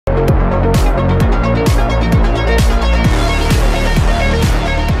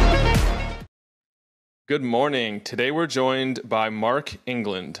Good morning. Today we're joined by Mark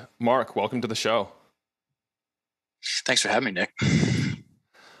England. Mark, welcome to the show. Thanks for having me, Nick.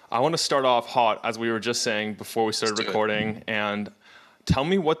 I want to start off hot, as we were just saying before we started recording, and tell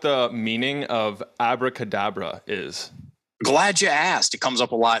me what the meaning of abracadabra is. Glad you asked. It comes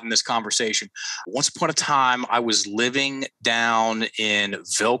up a lot in this conversation. Once upon a time, I was living down in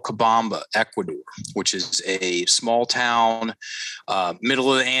Vilcabamba, Ecuador, which is a small town,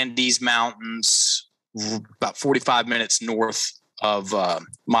 middle of the Andes Mountains, about 45 minutes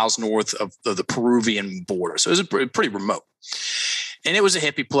miles north of the Peruvian border. So it was pretty remote. And it was a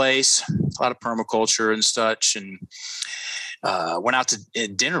hippie place, a lot of permaculture and such. And went out to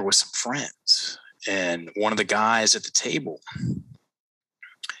dinner with some friends. And one of the guys at the table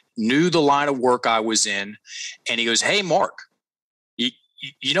knew the line of work I was in. And he goes, "Hey, Mark,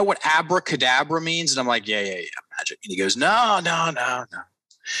 you know what abracadabra means?" And I'm like, yeah, magic. And he goes, no.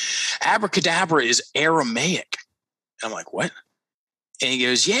 Abracadabra is Aramaic. And I'm like, what? And he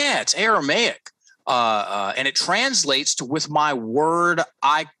goes, yeah, it's Aramaic. And it translates to with my word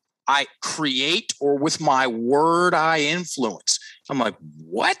I create, or with my word I influence. I'm like,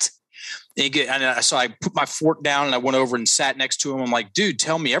 what? So I put my fork down and I went over and sat next to him. I'm like, dude,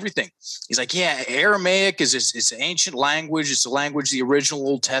 tell me everything. He's like, yeah, Aramaic it's an ancient language. It's a language the original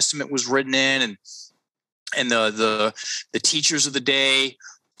Old Testament was written in, and the teachers of the day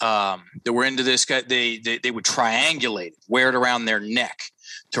that were into this guy, they would triangulate, wear it around their neck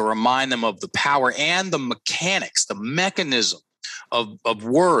to remind them of the power and the mechanics, the mechanism of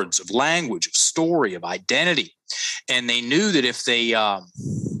words, of language, of story, of identity. And they knew that if they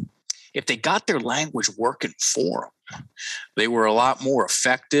got their language working for them, they were a lot more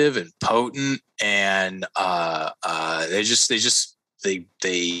effective and potent, and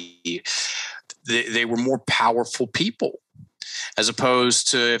they were more powerful people, as opposed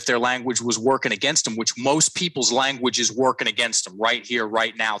to if their language was working against them, which most people's language is working against them right here,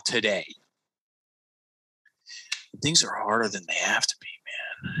 right now, today. Things are harder than they have to be,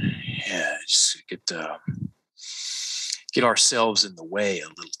 man. Yeah, just get ourselves in the way a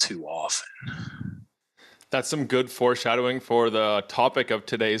little too often. That's some good foreshadowing for the topic of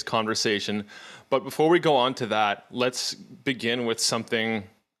today's conversation. But before we go on to that, let's begin with something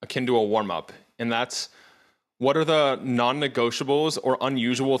akin to a warm-up. And that's, what are the non-negotiables or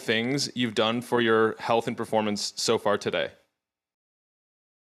unusual things you've done for your health and performance so far today?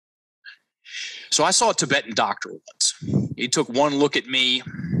 So I saw a Tibetan doctor once. He took one look at me,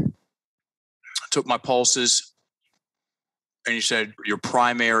 took my pulses, and he said, "Your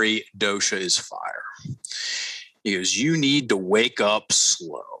primary dosha is fire." He goes, "You need to wake up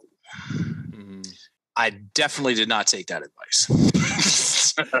slow." Mm-hmm. I definitely did not take that advice.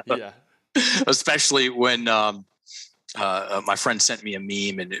 Yeah. Especially when my friend sent me a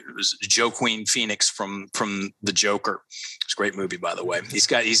meme, and it was Joaquin Phoenix from The Joker. It's a great movie, by the way.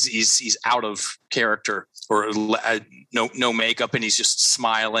 He's out of character, or no makeup, and he's just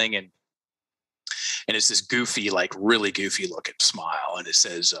smiling, and it's this goofy, like really goofy looking smile. And it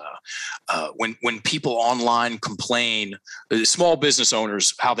says, when people online complain, small business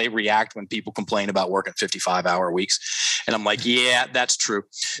owners, how they react when people complain about working 55-hour weeks. And I'm like, yeah, that's true.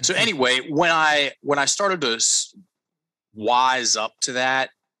 So anyway, when I started to wise up to that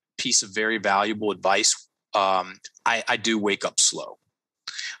piece of very valuable advice, I do wake up slow.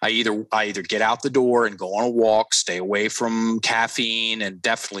 I either get out the door and go on a walk, stay away from caffeine and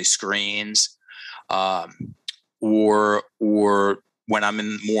definitely screens, or when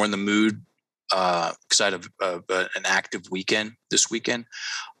I'm more in the mood, because I had an active weekend this weekend,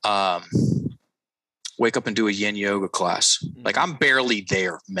 wake up and do a yin yoga class. Like, I'm barely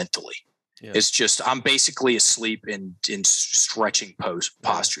there mentally. Yeah. It's just, I'm basically asleep in stretching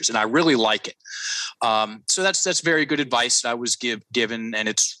postures, and I really like it. So that's very good advice that I was given, and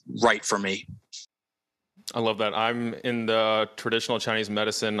it's right for me. I love that. I'm in the traditional Chinese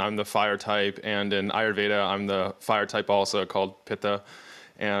medicine. I'm the fire type, and in Ayurveda, I'm the fire type also, called Pitta.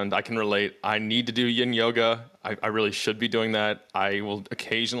 And I can relate. I need to do yin yoga. I really should be doing that. I will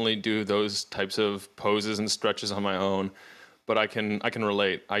occasionally do those types of poses and stretches on my own, but I can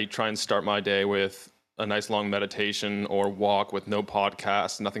relate. I try and start my day with a nice long meditation or walk with no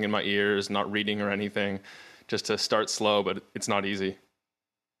podcast, nothing in my ears, not reading or anything, just to start slow, but it's not easy.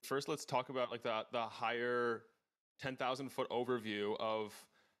 First, let's talk about like the higher 10,000 foot overview of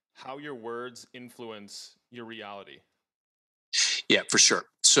how your words influence your reality. Yeah, for sure.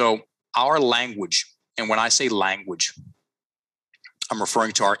 So our language, and when I say language, I'm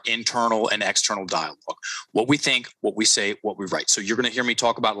referring to our internal and external dialogue. What we think, what we say, what we write. So you're going to hear me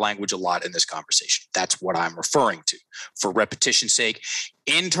talk about language a lot in this conversation. That's what I'm referring to. For repetition's sake,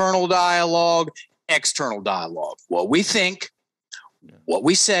 internal dialogue, external dialogue, what we think, what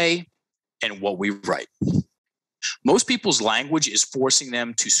we say, and what we write. Most people's language is forcing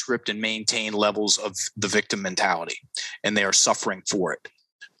them to script and maintain levels of the victim mentality, and they are suffering for it.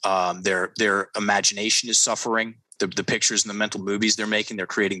 Their imagination is suffering. The pictures and the mental movies they're making, they're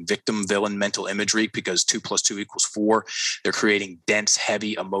creating victim villain mental imagery because 2 + 2 = 4. They're creating dense,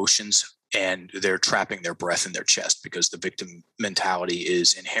 heavy emotions, and they're trapping their breath in their chest because the victim mentality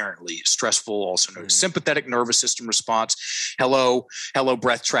is inherently stressful, also known as sympathetic nervous system response. Hello,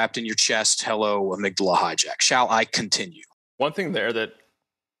 breath trapped in your chest. Hello, amygdala hijack. Shall I continue? One thing there that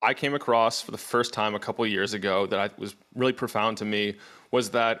I came across for the first time a couple of years ago that was really profound to me was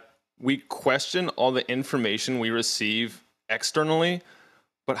that we question all the information we receive externally,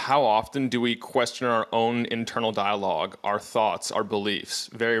 but how often do we question our own internal dialogue, our thoughts, our beliefs?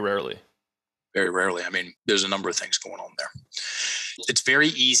 Very rarely. Very rarely. I mean, there's a number of things going on there. It's very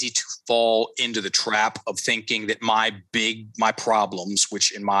easy to fall into the trap of thinking that my problems,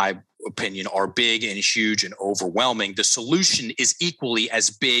 which in my opinion are big and huge and overwhelming, the solution is equally as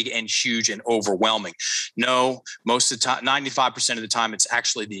big and huge and overwhelming. No, most of the time, 95% of the time, it's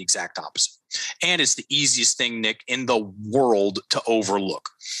actually the exact opposite. And it's the easiest thing, Nick, in the world to overlook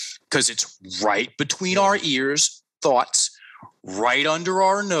because it's right between our ears, thoughts, right under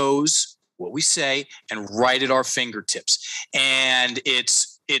our nose, what we say, and right at our fingertips. And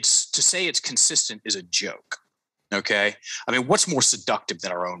it's to say it's consistent is a joke. Okay. I mean, what's more seductive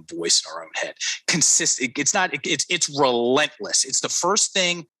than our own voice in our own head? Consistent. It's relentless. It's the first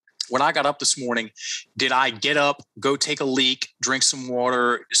thing. When I got up this morning, did I get up, go take a leak, drink some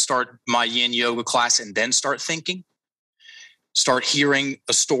water, start my yin yoga class, and then start thinking? Start hearing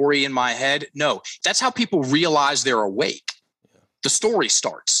a story in my head? No, that's how people realize they're awake. The story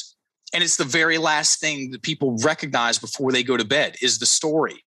starts. And it's the very last thing that people recognize before they go to bed is the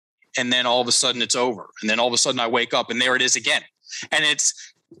story. And then all of a sudden it's over. And then all of a sudden I wake up and there it is again. And it's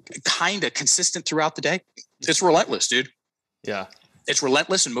kind of consistent throughout the day. It's relentless, dude. Yeah. It's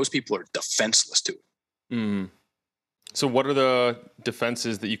relentless, and most people are defenseless to it. Mm. So what are the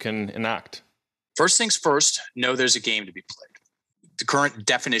defenses that you can enact? First things first, know there's a game to be played. The current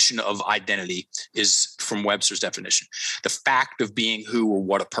definition of identity is from Webster's definition, the fact of being who or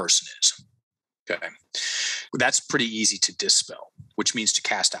what a person is. Okay. That's pretty easy to dispel, which means to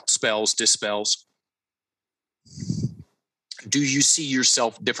cast out spells, dispels. Do you see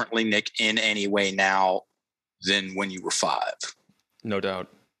yourself differently, Nick, in any way now than when you were 5? No doubt.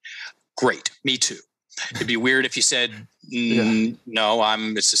 Great. Me too. It'd be weird if you said, no,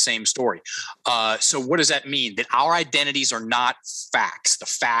 it's the same story. So what does that mean? That our identities are not facts, the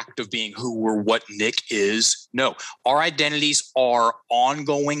fact of being who or what Nick is. No, our identities are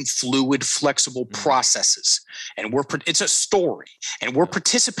ongoing, fluid, flexible processes. And it's a story, and we're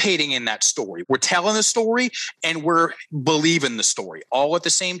participating in that story. We're telling the story and we're believing the story all at the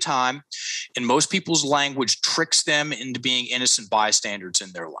same time. And most people's language tricks them into being innocent bystanders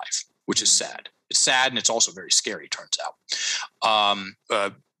in their life, which is sad. It's sad, and it's also very scary, turns out.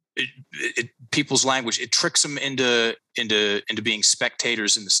 People's language, it tricks them into being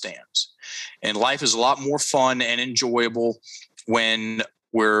spectators in the stands. And life is a lot more fun and enjoyable when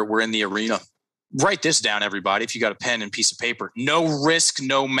we're in the arena. Write this down, everybody, if you got a pen and piece of paper. No risk,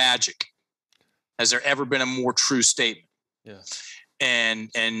 no magic. Has there ever been a more true statement? Yeah.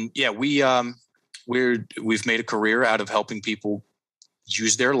 And yeah, we've made a career out of helping people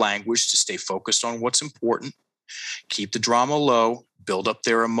use their language to stay focused on what's important, keep the drama low, build up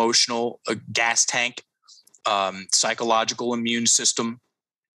their emotional gas tank, psychological immune system,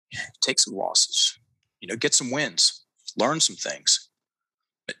 take some losses, get some wins, learn some things,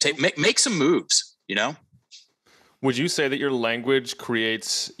 make some moves, Would you say that your language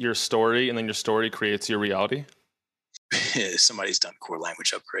creates your story and then your story creates your reality? Somebody's done core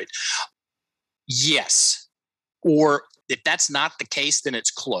language upgrade. Yes. Or if that's not the case, then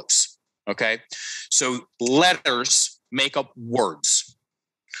it's close. Okay. So letters make up words.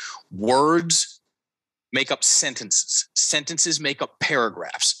 Words make up sentences. Sentences make up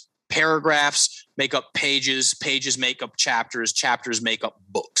paragraphs. Paragraphs make up pages. Pages make up chapters. Chapters make up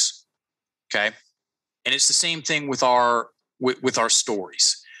books. Okay. And it's the same thing with our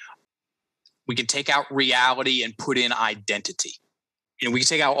stories. We can take out reality and put in identity. We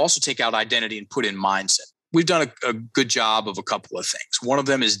can also take out identity and put in mindset. We've done a good job of a couple of things. One of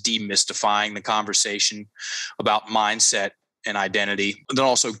them is demystifying the conversation about mindset and identity, and then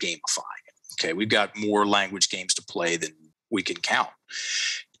also gamifying it. Okay, we've got more language games to play than we can count.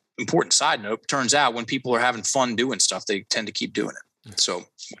 Important side note, turns out when people are having fun doing stuff, they tend to keep doing it. So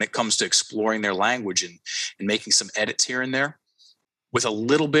when it comes to exploring their language and making some edits here and there, with a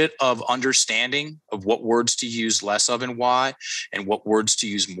little bit of understanding of what words to use less of and why, and what words to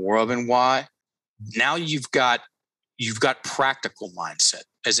use more of and why, now you've got practical mindset,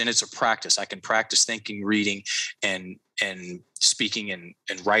 as in it's a practice. I can practice thinking, reading, and speaking and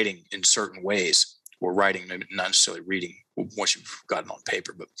writing in certain ways, or writing, maybe not necessarily reading once you've gotten on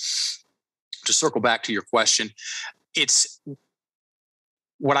paper. But to circle back to your question, it's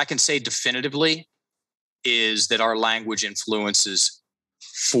what I can say definitively is that our language influences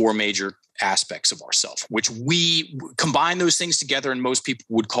 4 major aspects of ourselves, which we combine those things together, and most people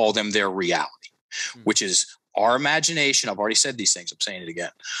would call them their reality, which is our imagination. I've already said these things. I'm saying it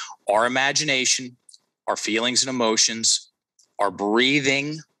again. Our imagination, our feelings and emotions, our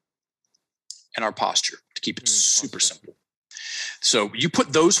breathing, and our posture, to keep it super simple. So you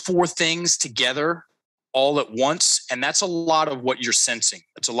put those 4 things together all at once, and that's a lot of what you're sensing.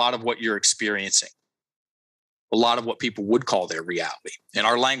 That's a lot of what you're experiencing. A lot of what people would call their reality. And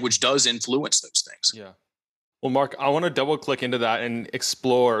our language does influence those things. Yeah. Well, Mark, I want to double click into that and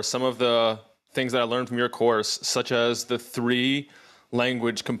explore some of the things that I learned from your course, such as the 3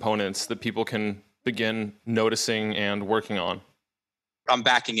 language components that people can begin noticing and working on. I'm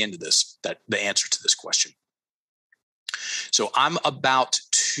backing into this, the answer to this question. So I'm about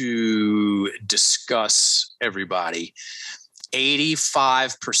to discuss, everybody,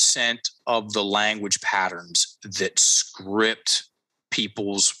 85% of the language patterns that script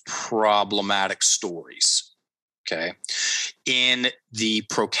people's problematic stories. Okay. In the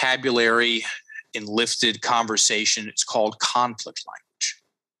vocabulary Enlifted conversation, it's called conflict language.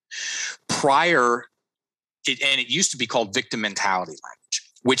 It used to be called victim mentality language,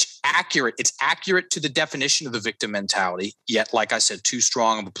 which it's accurate to the definition of the victim mentality, yet, like I said, too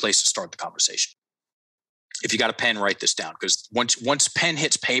strong of a place to start the conversation. If you got a pen, write this down, because once pen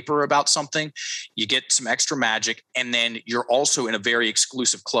hits paper about something, you get some extra magic, and then you're also in a very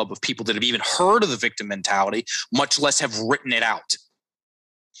exclusive club of people that have even heard of the victim mentality, much less have written it out.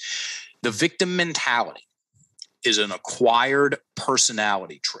 The victim mentality is an acquired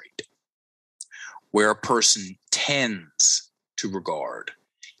personality trait where a person tends to regard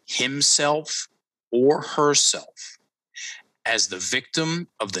himself or herself as the victim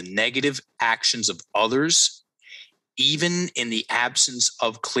of the negative actions of others, even in the absence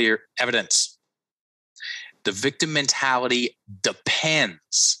of clear evidence. The victim mentality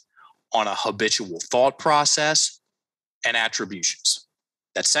depends on a habitual thought process and attributions.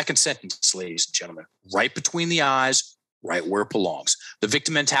 That second sentence, ladies and gentlemen, right between the eyes, right where it belongs. The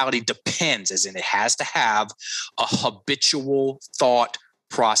victim mentality depends, as in it has to have a habitual thought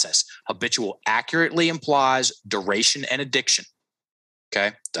process. Habitual accurately implies duration and addiction.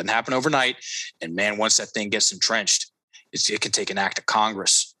 Okay. Doesn't happen overnight. And man, once that thing gets entrenched, it can take an act of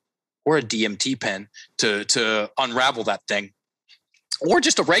Congress or a DMT pen to unravel that thing, or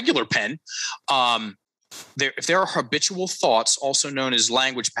just a regular pen. If there are habitual thoughts, also known as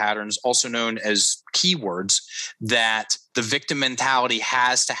language patterns, also known as keywords, that the victim mentality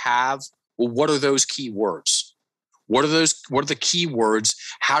has to have, well, what are those keywords? What are the keywords?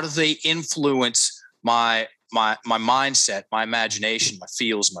 How do they influence my mindset, my imagination, my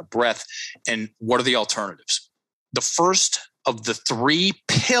feels, my breath? And what are the alternatives? The first of the 3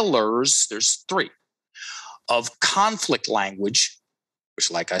 pillars, there's 3, of conflict language, which,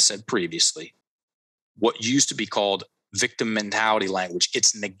 like I said previously, what used to be called victim mentality language,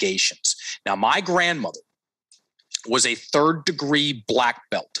 it's negations. Now, my grandmother was a 3rd-degree black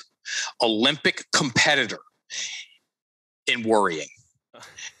belt, Olympic competitor in worrying.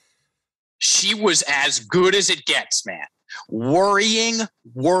 She was as good as it gets, man. Worrying.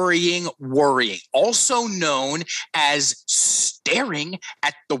 Also known as staring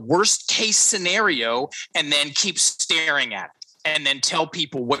at the worst case scenario and then keep staring at it. And then tell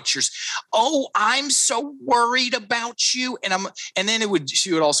people I'm so worried about you. And then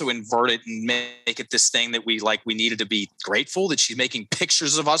she would also invert it and make it this thing that we needed to be grateful that she's making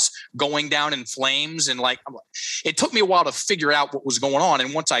pictures of us going down in flames. And it took me a while to figure out what was going on.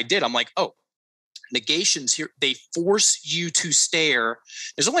 And once I did, I'm like, oh, negations here, they force you to stare.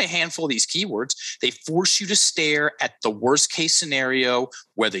 There's only a handful of these keywords. They force you to stare at the worst case scenario,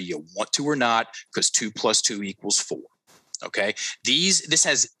 whether you want to or not, because 2 + 2 = 4. Okay.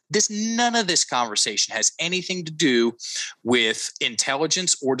 None of this conversation has anything to do with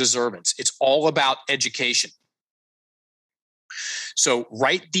intelligence or deservance. It's all about education. So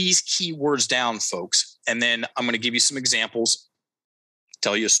write these keywords down, folks, and then I'm going to give you some examples,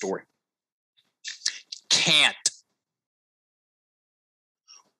 tell you a story. Can't,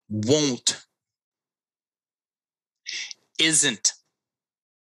 won't, isn't,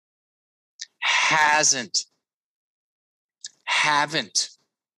 hasn't, haven't,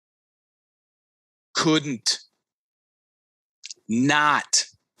 couldn't, not,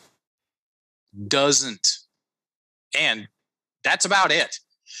 doesn't. And that's about it.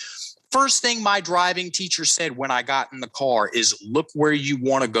 First thing my driving teacher said when I got in the car is, look where you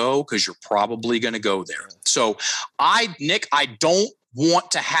want to go, because you're probably going to go there. So Nick, I don't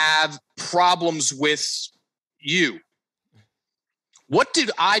want to have problems with you. What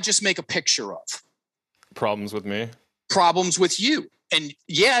did I just make a picture of? Problems with me. Problems with you. And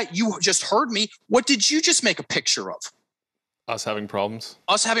yeah, you just heard me. What did you just make a picture of? Us having problems.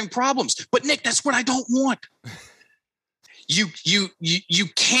 Us having problems. But Nick, that's what I don't want. You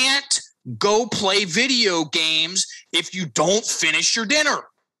can't go play video games if you don't finish your dinner.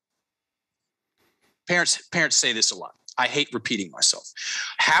 Parents say this a lot. I hate repeating myself.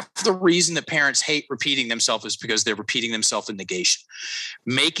 Half the reason that parents hate repeating themselves is because they're repeating themselves in negation,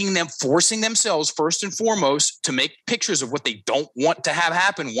 forcing themselves first and foremost to make pictures of what they don't want to have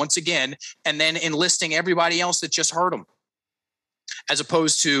happen once again, and then enlisting everybody else that just heard them. As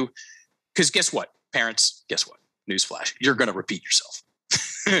opposed to, because guess what, parents, guess what? Newsflash, you're going to repeat yourself.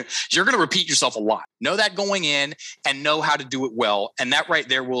 You're going to repeat yourself a lot. Know that going in and know how to do it well. And that right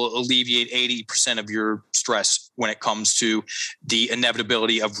there will alleviate 80% of your stress when it comes to the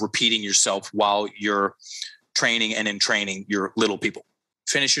inevitability of repeating yourself while you're training and in training your little people.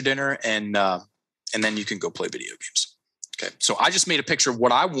 Finish your dinner and then you can go play video games. Okay. So I just made a picture of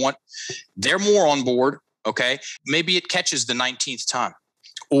what I want. They're more on board. Okay. Maybe it catches the 19th time.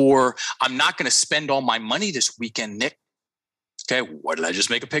 Or I'm not going to spend all my money this weekend, Nick. Okay, what did I just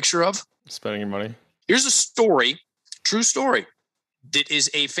make a picture of? Spending your money. Here's a story, true story, that is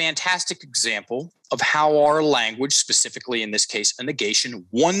a fantastic example of how our language, specifically in this case, a negation,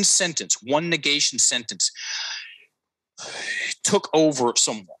 one negation sentence, took over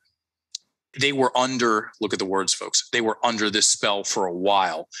someone. They were under, look at the words, folks, they were under this spell for a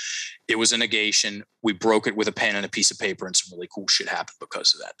while. It was a negation. We broke it with a pen and a piece of paper, and some really cool shit happened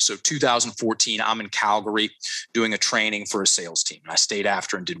because of that. So 2014, I'm in Calgary doing a training for a sales team. And I stayed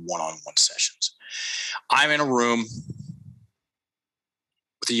after and did one-on-one sessions. I'm in a room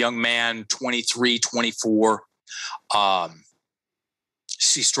with a young man, 23, 24.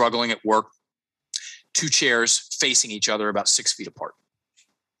 He's struggling at work. 2 chairs facing each other about 6 feet apart.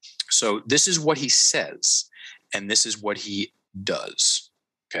 So this is what he says, and this is what he does.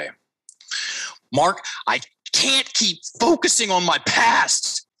 Okay. Mark, I can't keep focusing on my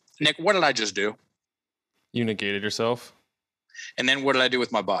past. Nick, what did I just do? You negated yourself. And then what did I do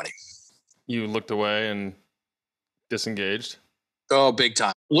with my body? You looked away and disengaged. Oh, big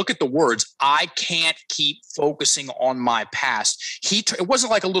time. Look at the words. I can't keep focusing on my past. It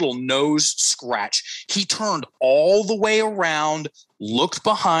wasn't like a little nose scratch. He turned all the way around, looked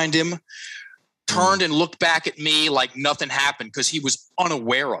behind him, turned and looked back at me like nothing happened because he was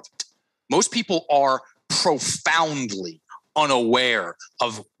unaware of it. Most people are profoundly unaware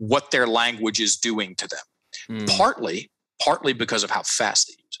of what their language is doing to them. Partly because of how fast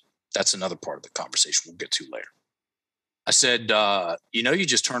they use it. That's another part of the conversation we'll get to later. I said, you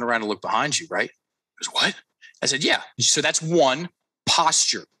just turn around and look behind you, right? He goes, what? I said, yeah. So that's one,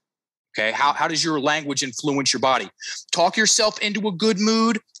 posture. Okay. How does your language influence your body? Talk yourself into a good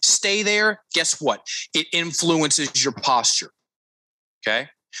mood. Stay there. Guess what? It influences your posture. Okay.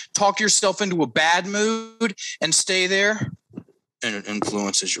 Talk yourself into a bad mood and stay there, and it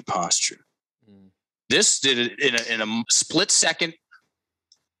influences your posture. This did it in a split second.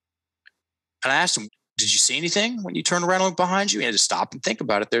 And I asked him, did you see anything when you turned around and looked behind you? He had to stop and think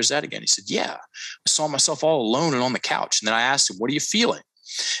about it. There's that again. He said, yeah, I saw myself all alone and on the couch. And then I asked him, what are you feeling?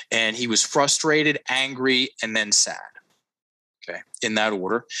 And he was frustrated, angry, and then sad. Okay, in that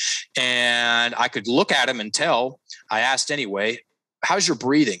order. And I could look at him and tell. I asked anyway, how's your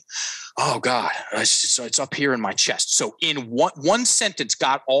breathing? Oh, God, it's up here in my chest. So in one sentence,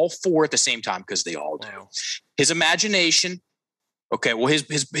 got all 4 at the same time, because they all do. Wow. His imagination. Okay, well,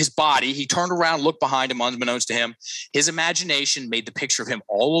 his body, he turned around, looked behind him, unbeknownst to him. His imagination made the picture of him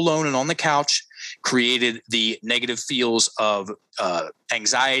all alone and on the couch, created the negative feels of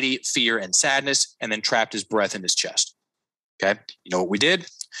anxiety, fear, and sadness, and then trapped his breath in his chest. Okay, you know what we did?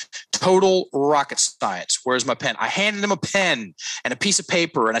 Total rocket science. Where's my pen? I handed him a pen and a piece of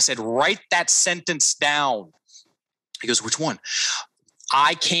paper, and I said, write that sentence down. He goes, which one?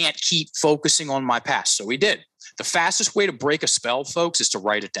 I can't keep focusing on my past. So he did. The fastest way to break a spell, folks, is to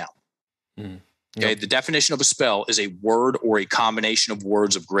write it down. Okay. Yep. The definition of a spell is a word or a combination of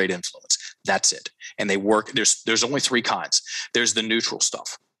words of great influence. That's it. And they work. There's only 3 kinds. There's the neutral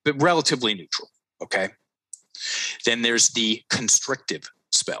stuff, but relatively neutral. Okay. Then there's the constrictive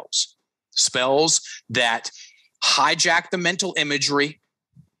spells that hijack the mental imagery.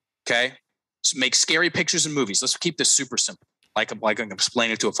 Okay. So make scary pictures in movies. Let's keep this super simple. Like I'm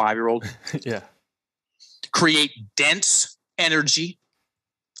explaining it to a 5-year-old. Yeah. Create dense energy,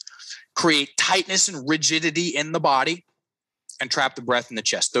 create tightness and rigidity in the body, and trap the breath in the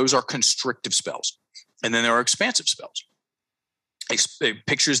chest. Those are constrictive spells. And then there are expansive spells.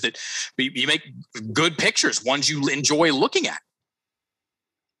 Pictures that you make good pictures, ones you enjoy looking at.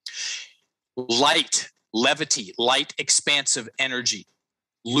 Light, levity, light, expansive energy.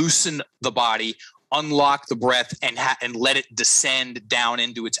 Loosen the body, unlock the breath, and let it descend down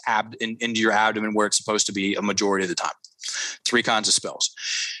into into your abdomen where it's supposed to be a majority of the time. 3 kinds of spells.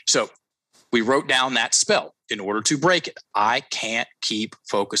 So we wrote down that spell in order to break it. I can't keep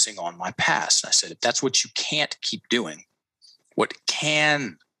focusing on my past. And I said, if that's what you can't keep doing, what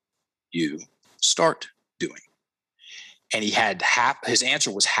can you start doing? And he had his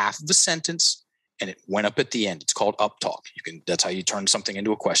answer was half of the sentence, and it went up at the end. It's called up talk. That's how you turn something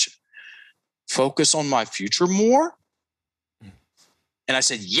into a question. Focus on my future more? And I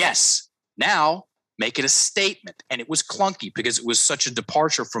said, yes. Now make it a statement. And it was clunky because it was such a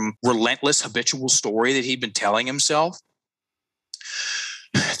departure from relentless habitual story that he'd been telling himself.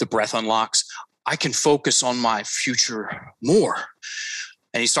 The breath unlocks. I can focus on my future more.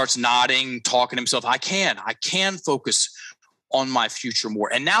 And he starts nodding, talking to himself. I can focus on my future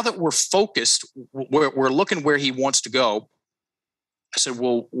more. And now that we're focused, we're looking where he wants to go. I said,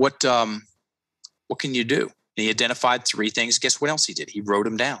 well, what can you do? And he identified 3 things. Guess what else he did? He wrote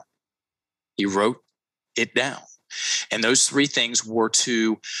them down. He wrote it down. And those 3 things were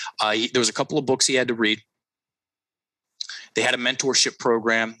there was a couple of books he had to read. They had a mentorship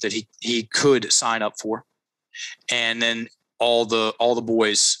program that he could sign up for. And then all the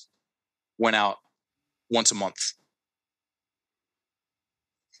boys went out once a month,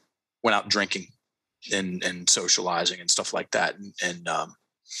 went out drinking and socializing and stuff like that. And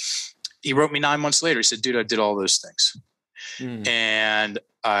he wrote me 9 months later. He said, dude, I did all those things. And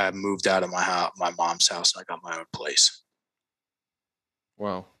I moved out of my mom's house, and I got my own place.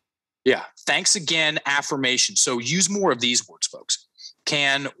 Wow. Yeah. Thanks again. Affirmation. So use more of these words, folks.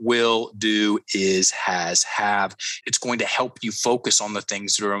 Can, will, do, is, has, have. It's going to help you focus on the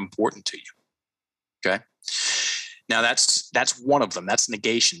things that are important to you. Okay. Now that's one of them. That's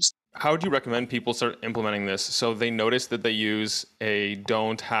negations. How would you recommend people start implementing this so they notice that they use a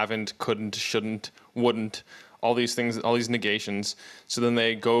don't, haven't, couldn't, shouldn't, wouldn't, all these things, all these negations. So then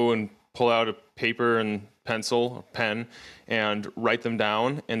they go and pull out a paper and pencil or pen and write them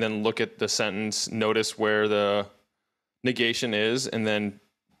down, and then look at the sentence, notice where the negation is, and then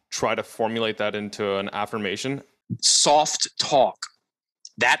try to formulate that into an affirmation. Soft talk.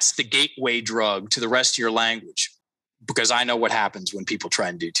 That's the gateway drug to the rest of your language, because I know what happens when people try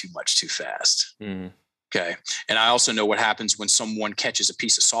and do too much too fast. Okay. And I also know what happens when someone catches a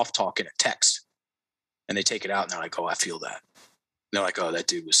piece of soft talk in a text and they take it out and they're like, oh, I feel that. And they're like, oh, that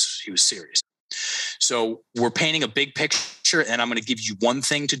dude was serious. So we're painting a big picture, and I'm going to give you one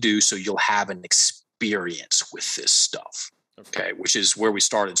thing to do so you'll have an experience with this stuff. Okay. Which is where we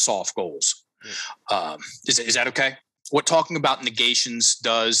started, soft goals. Is that okay? What talking about negations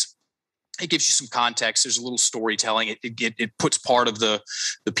does, it gives you some context. There's a little storytelling. It puts part of the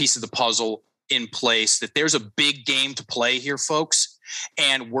piece of the puzzle in place, that there's a big game to play here, folks.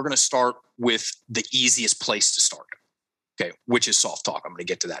 And we're going to start with the easiest place to start. Okay. Which is soft talk. I'm going to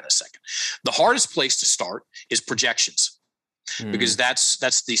get to that in a second. The hardest place to start is projections, because that's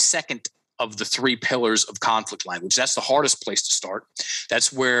the second of the 3 pillars of conflict language. That's the hardest place to start.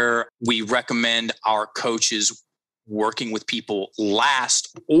 That's where we recommend our coaches working with people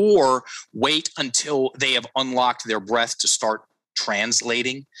last, or wait until they have unlocked their breath to start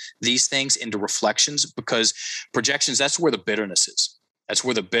translating these things into reflections, because projections, that's where the bitterness is. That's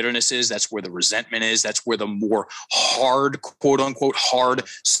where the bitterness is. That's where the resentment is. That's where the more hard, quote unquote, hard,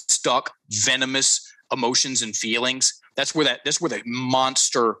 stuck, venomous emotions and feelings. That's where the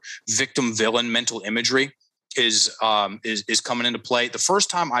monster victim villain mental imagery is coming into play. The first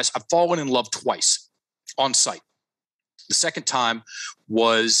time I've fallen in love twice on site. The second time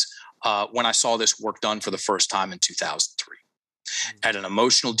was when I saw this work done for the first time in 2003 at an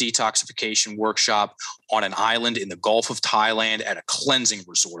emotional detoxification workshop on an island in the Gulf of Thailand at a cleansing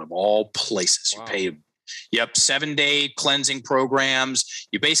resort of all places. Wow. You pay, 7-day cleansing programs.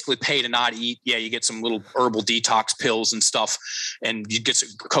 You basically pay to not eat. Yeah, you get some little herbal detox pills and stuff, and you get some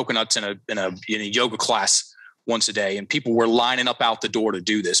coconuts in a yoga class once a day. And people were lining up out the door to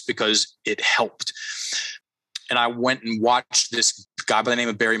do this because it helped. And I went and watched this guy by the name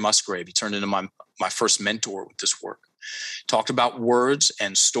of Barry Musgrave. He turned into my first mentor with this work. talked about words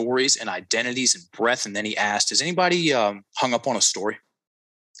and stories and identities and breath. And then he asked, has anybody hung up on a story?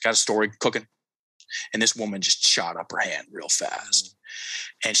 Got a story cooking? And this woman just shot up her hand real fast.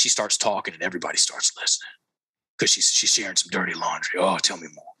 And she starts talking and everybody starts listening because she's sharing some dirty laundry. Oh, tell me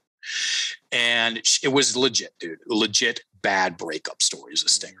more. And it was legit, dude. Legit bad breakup story is a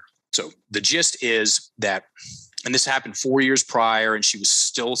stinger. So the gist is that, and this happened 4 years prior, and she was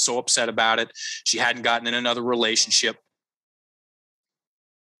still so upset about it. She hadn't gotten in another relationship.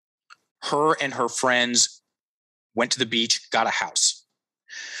 Her and her friends went to the beach, got a house.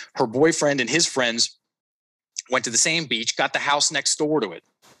 Her boyfriend and his friends went to the same beach, got the house next door to it.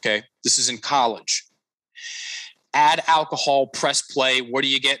 Okay. This is in college. Add alcohol, press play. What are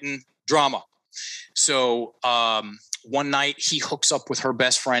you getting? Drama. So one night he hooks up with her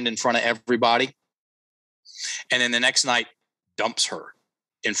best friend in front of everybody. And then the next night dumps her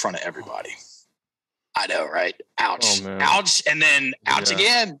in front of everybody. I know, right? Ouch. Oh, ouch. And then ouch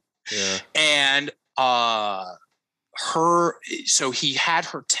again. Yeah. And so he had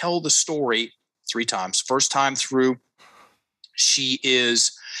her tell the story 3 times. First time through, she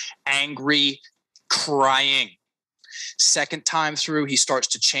is angry, crying. Second time through, he starts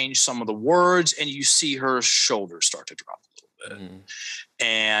to change some of the words, and you see her shoulders start to drop a little bit.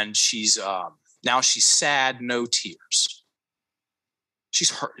 And she's now she's sad, no tears.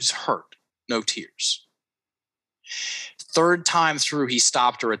 She's hurt, no tears. Third time through, he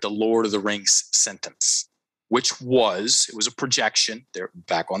stopped her at the Lord of the Rings sentence, which it was a projection. They're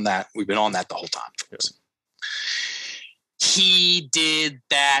back on that. We've been on that the whole time. Folks. He did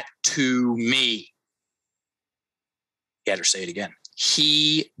that to me. He had her say it again.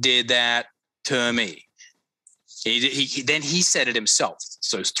 He did that to me. Then he said it himself.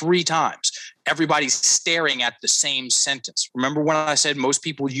 So it's 3 times. Everybody's staring at the same sentence. Remember when I said most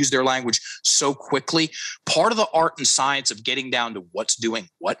people use their language so quickly? Part of the art and science of getting down to what's doing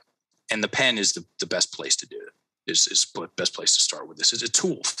what, and the pen is the best place to do it. Is the best place to start with this. Is a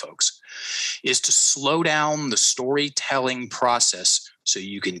tool, folks, is to slow down the storytelling process so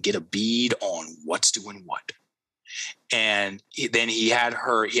you can get a bead on what's doing what. And then he had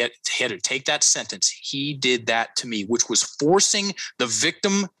to take that sentence. He did that to me, which was forcing the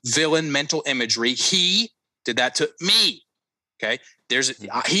victim villain mental imagery. He did that to me. Okay.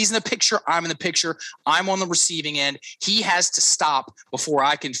 He's in the picture. I'm in the picture. I'm on the receiving end. He has to stop before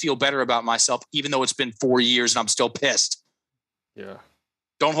I can feel better about myself, even though it's been 4 years and I'm still pissed. Yeah.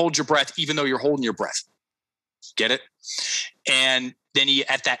 Don't hold your breath, even though you're holding your breath. Get it? And then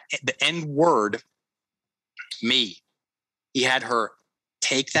the end word, me, he had her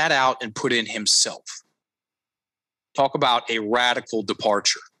take that out and put in himself. Talk about a radical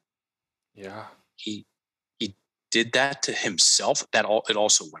departure. Yeah. He did that to himself. It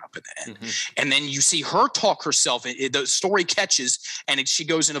also went up in the end. Mm-hmm. And then you see her talk herself. The story catches and she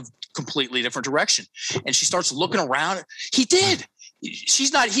goes in a completely different direction. And she starts looking around. He did.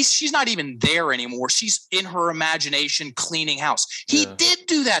 She's not even there anymore. She's in her imagination cleaning house. He did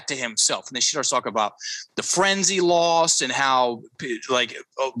do that to himself. And then she starts talking about the friends he lost and how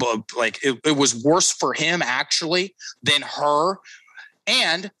it was worse for him actually than her.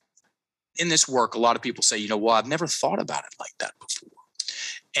 And in this work, a lot of people say, well, I've never thought about it like that before.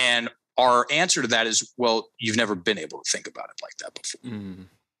 And our answer to that is, well, you've never been able to think about it like that before. Mm.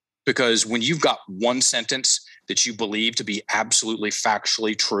 Because when you've got one sentence that you believe to be absolutely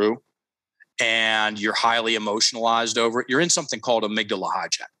factually true and you're highly emotionalized over it, you're in something called amygdala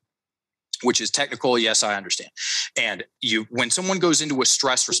hijack, which is technical. Yes, I understand. And when someone goes into a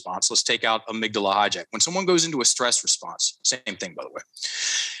stress response, let's take out amygdala hijack. When someone goes into a stress response, same thing, by the way,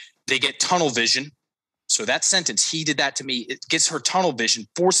 they get tunnel vision. So that sentence, he did that to me, it gets her tunnel vision,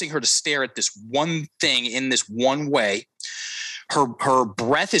 forcing her to stare at this one thing in this one way. Her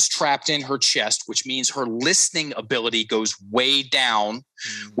breath is trapped in her chest, which means her listening ability goes way down,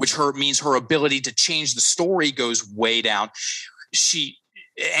 which means her ability to change the story goes way down. This is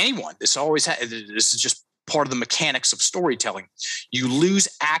just part of the mechanics of storytelling. You lose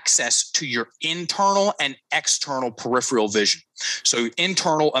access to your internal and external peripheral vision. So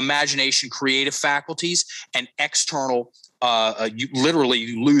internal imagination, creative faculties, and external, you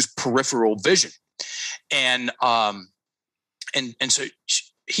lose peripheral vision. And so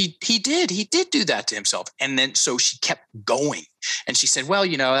he did do that to himself. And then, so she kept going and she said, well,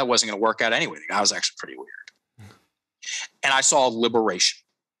 that wasn't going to work out anyway. The guy was actually pretty weird. And I saw liberation.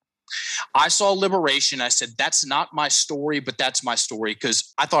 I said, that's not my story, but that's my story.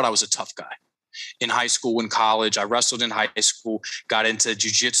 Cause I thought I was a tough guy in high school and college. I wrestled in high school, got into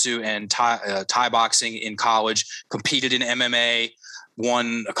jiu-jitsu and Thai boxing in college, competed in MMA,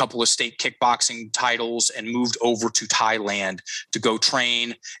 won a couple of state kickboxing titles, and moved over to Thailand to go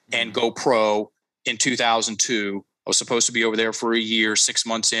train and go pro in 2002. I was supposed to be over there for a year. 6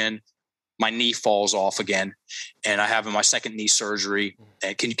 months in, my knee falls off again, and I have my second knee surgery.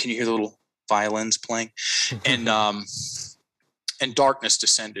 And can you hear the little violins playing? And darkness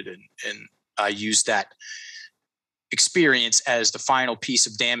descended, and I used that experience as the final piece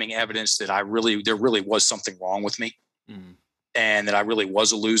of damning evidence that there really was something wrong with me, and that I really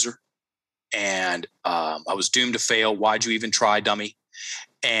was a loser, and I was doomed to fail. Why'd you even try, dummy?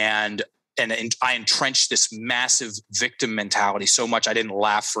 And I entrenched this massive victim mentality so much I didn't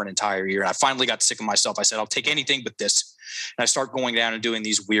laugh for an entire year. And I finally got sick of myself. I said, I'll take anything but this. And I start going down and doing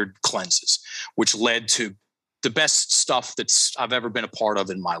these weird cleanses, which led to the best stuff I've ever been a part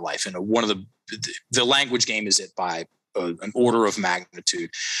of in my life. And one of the language game is it by an order of magnitude.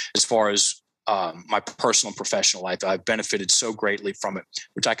 As far as my personal and professional life, I've benefited so greatly from it,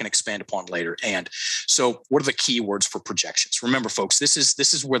 which I can expand upon later. And so what are the key words for projections? Remember, folks, this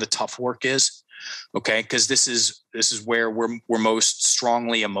is where the tough work is. Okay. Because this is where we're most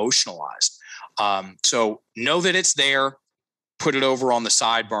strongly emotionalized. So know that it's there, put it over on the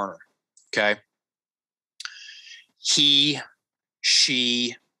side burner. Okay. He,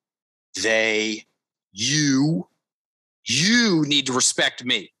 she, they, you need to respect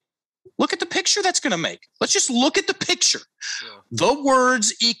me. Look at the picture that's going to make. Let's just look at the picture. Yeah. The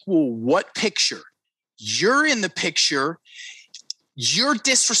words equal what picture? You're in the picture. You're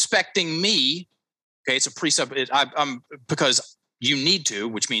disrespecting me. Okay, it's a precept. I'm because you need to,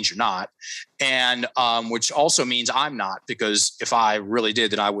 which means you're not, and which also means I'm not, because if I really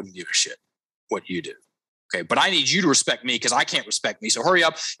did, then I wouldn't give a shit what you do. Okay, but I need you to respect me because I can't respect me. So hurry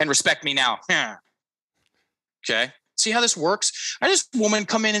up and respect me now. Okay. See how this works? I had this woman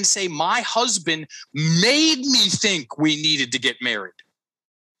come in and say, my husband made me think we needed to get married.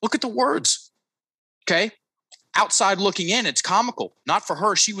 Look at the words. Okay. Outside looking in, it's comical. Not for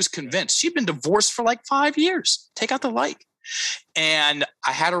her. She was convinced. She'd been divorced for like 5 years. Take out the like. And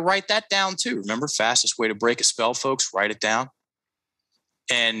I had her write that down too. Remember, fastest way to break a spell, folks, write it down.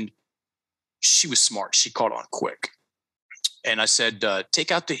 And she was smart. She caught on quick. And I said,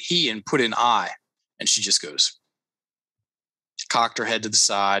 take out the he and put in I. And she just goes, cocked her head to the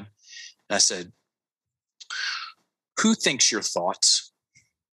side. And I said, who thinks your thoughts?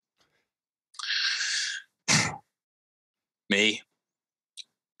 Me.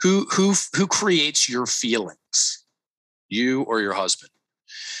 Who creates your feelings? You or your husband?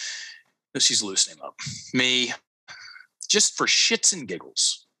 She's loosening up. Me. Just for shits and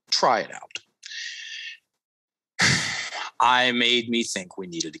giggles. Try it out. I made me think we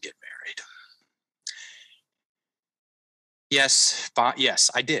needed to get married. Yes,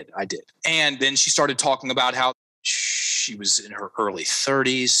 I did. And then she started talking about how she was in her early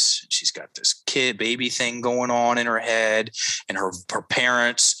 30s. She's got this baby thing going on in her head, and her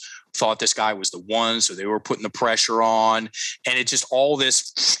parents thought this guy was the one, so they were putting the pressure on. And it just all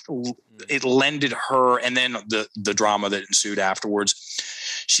this, it lended her, and then the drama that ensued afterwards.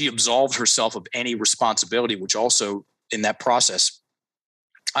 She absolved herself of any responsibility, which also in that process,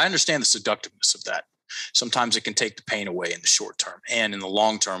 I understand the seductiveness of that. Sometimes it can take the pain away in the short term, and in the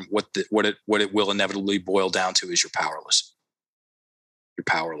long term, what it will inevitably boil down to is you're powerless. You're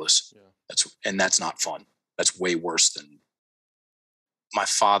powerless. Yeah. That's not fun. That's way worse than my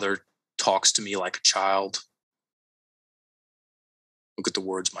father talks to me like a child. Look at the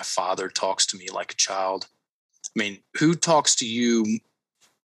words. My father talks to me like a child. I mean, who talks to you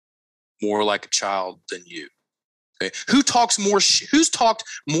more like a child than you? Okay. Who's talked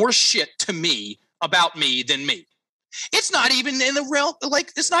more shit to me about me than me? It's not even in the realm,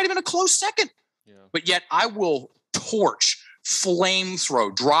 like it's not even a close second. Yeah. But yet I will torch,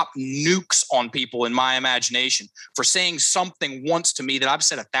 flamethrow, drop nukes on people in my imagination for saying something once to me that I've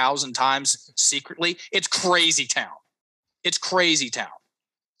said 1,000 times secretly. It's crazy town. It's crazy town.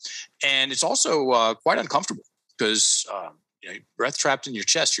 And it's also quite uncomfortable because breath trapped in your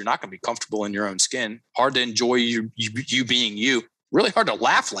chest. You're not going to be comfortable in your own skin. Hard to enjoy you being you. Really hard to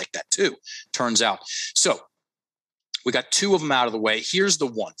laugh like that too, turns out. So we got 2 of them out of the way. Here's the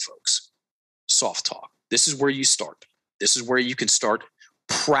one, folks. Soft talk. This is where you start. This is where you can start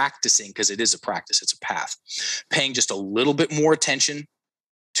practicing, because it is a practice. It's a path. Paying just a little bit more attention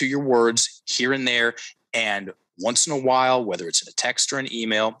to your words here and there. And once in a while, whether it's in a text or an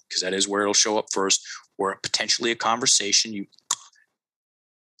email, because that is where it'll show up first, or potentially a conversation, you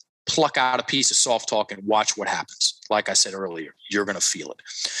pluck out a piece of soft talk and watch what happens. Like I said earlier, you're going to feel it.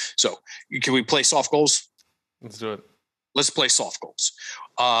 So can we play soft goals? Let's do it. Let's play soft goals.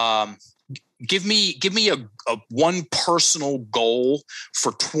 give me a one personal goal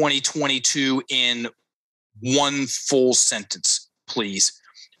for 2022 in one full sentence, please,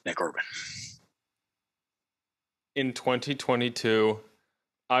 Nick Urban. In 2022,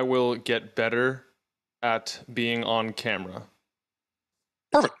 I will get better at being on camera.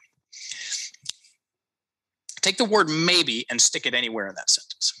 Perfect. Take the word maybe and stick it anywhere in that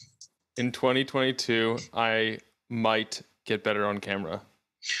sentence. In 2022, I might get better on camera.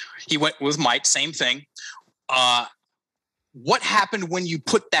 He went with might, same thing. What happened when you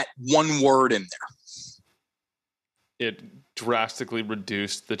put that one word in there? It drastically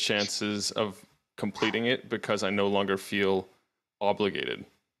reduced the chances of completing it because I no longer feel obligated.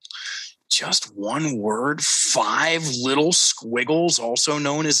 Just one word, 5 little squiggles, also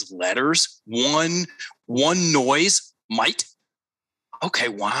known as letters, one noise, might. Okay,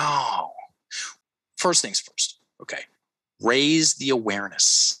 wow. First things first, okay. Raise the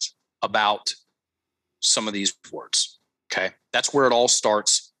awareness about some of these words, okay? That's where it all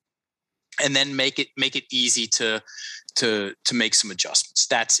starts. And then make it easy to make some adjustments.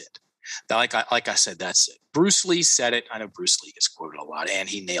 That's it. Like I said, that's it. Bruce Lee said it. I know Bruce Lee gets quoted a lot, and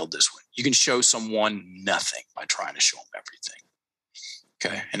he nailed this one. You can show someone nothing by trying to show them everything.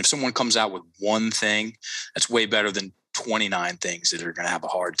 Okay. And if someone comes out with one thing, that's way better than 29 things that they're going to have a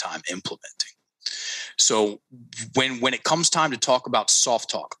hard time implementing. So when it comes time to talk about soft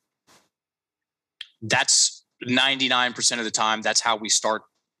talk, that's 99% of the time, that's how we start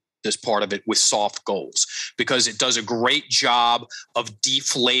this part of it, with soft goals, because it does a great job of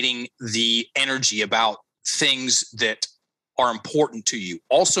deflating the energy about things that are important to you,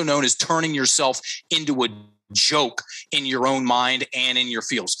 also known as turning yourself into a joke in your own mind and in your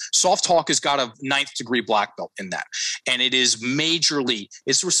feels. Soft talk has got a 9th degree black belt in that. And it is majorly,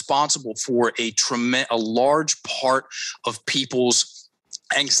 it's responsible for a large part of people's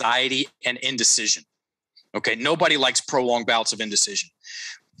anxiety and indecision. Okay. Nobody likes prolonged bouts of indecision.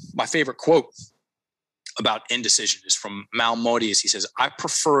 My favorite quote about indecision is from Maimonides. He says, I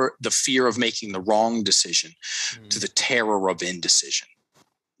prefer the fear of making the wrong decision to the terror of indecision.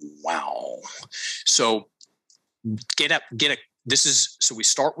 Wow. So so we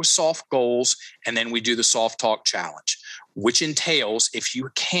start with soft goals, and then we do the soft talk challenge, which entails, if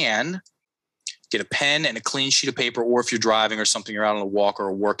you can, get a pen and a clean sheet of paper, or if you're driving or something, you're out on a walk or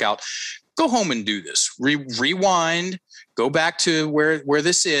a workout, go home and do this. Rewind, go back to where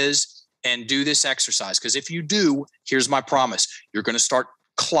this is, and do this exercise. Because if you do, here's my promise, you're going to start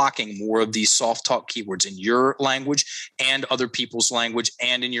clocking more of these soft talk keywords in your language and other people's language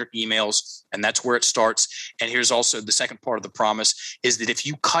and in your emails. And that's where it starts. And here's also the second part of the promise, is that if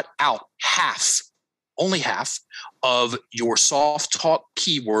you cut out only half of your soft talk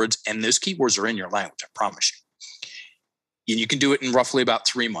keywords, and those keywords are in your language, I promise you, and you can do it in roughly about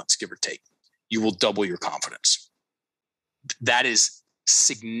 3 months, give or take, you will double your confidence. That is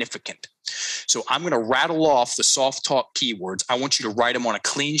significant. So I'm going to rattle off the soft talk keywords. I want you to write them on a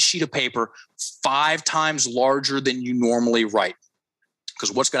clean sheet of paper 5 times larger than you normally write.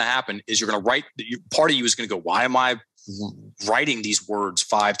 Because what's going to happen is you're going to write, part of you is going to go, why am I writing these words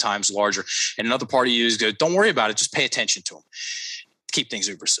 5 times larger? And another part of you is going to go, don't worry about it, just pay attention to them. Keep things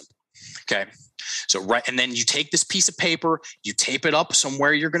uber simple. Okay. So and then you take this piece of paper, you tape it up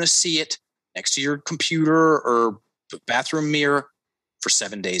somewhere you're going to see it, next to your computer or bathroom mirror, for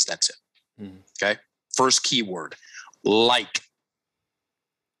 7 days. That's it. Okay. First keyword, like.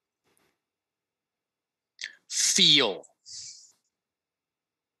 Feel.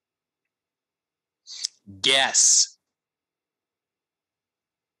 Guess.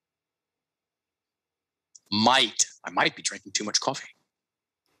 Might. I might be drinking too much coffee.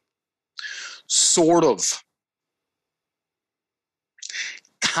 Sort of.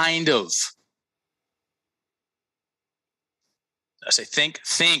 Kind of. I say think.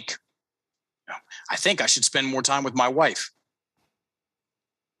 I think I should spend more time with my wife.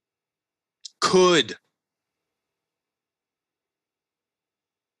 Could.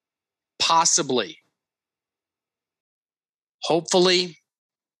 Possibly. Hopefully.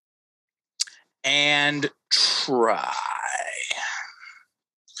 And try.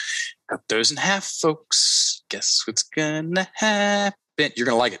 Cut those in half, folks. Guess what's gonna happen? You're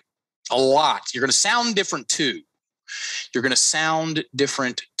gonna like it a lot. You're gonna sound different too.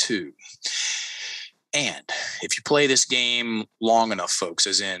 And if you play this game long enough, folks,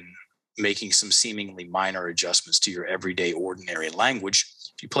 as in making some seemingly minor adjustments to your everyday ordinary language,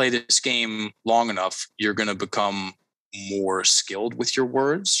 if you play this game long enough, you're going to become more skilled with your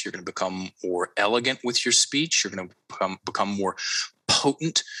words. You're going to become more elegant with your speech. You're going to become more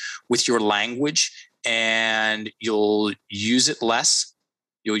potent with your language, and you'll use it less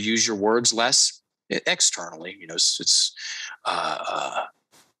You'll use your words less externally,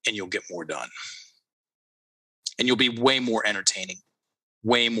 and you'll get more done. And you'll be way more entertaining.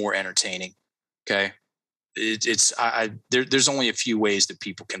 Okay. There's only a few ways that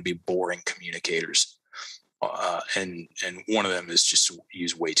people can be boring communicators. And one of them is just to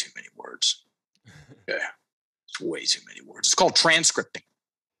use way too many words. Okay. It's way too many words. It's called transcripting.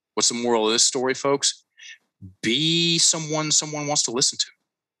 What's the moral of this story, folks? Be someone wants to listen to.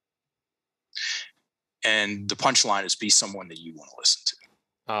 And the punchline is be someone that you want to listen to.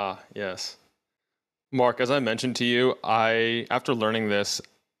 Yes. Mark, as I mentioned to you, after learning this,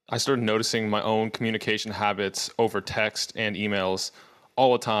 I started noticing my own communication habits over text and emails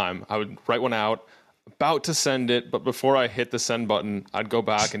all the time. I would write one out, about to send it, but before I hit the send button, I'd go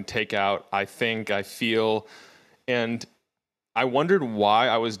back and take out, I think, I feel, and I wondered why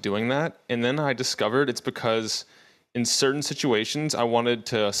I was doing that. And then I discovered it's because in certain situations, I wanted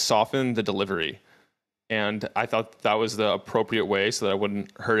to soften the delivery. And I thought that was the appropriate way so that I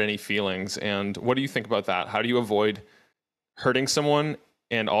wouldn't hurt any feelings. And what do you think about that? How do you avoid hurting someone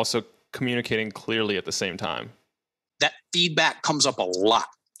and also communicating clearly at the same time? That feedback comes up a lot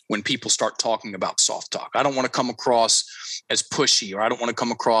when people start talking about soft talk. I don't want to come across as pushy, or I don't want to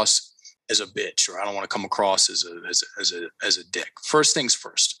come across as a bitch, or I don't want to come across as a dick. First things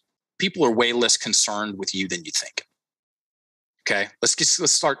first, people are way less concerned with you than you think. Okay, let's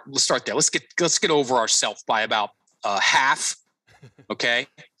start there. Let's get over ourselves by about half. Okay,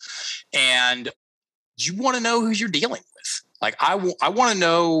 and you want to know who you're dealing with. Like I want to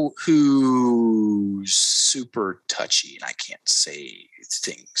know who's super touchy and I can't say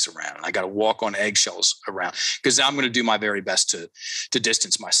things around. I got to walk on eggshells around, because I'm going to do my very best to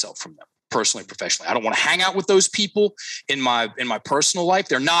distance myself from them, personally, professionally. I don't want to hang out with those people in my personal life.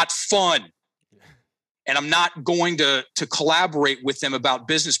 They're not fun. And I'm not going to collaborate with them about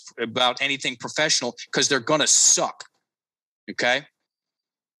business, about anything professional, because they're going to suck. Okay.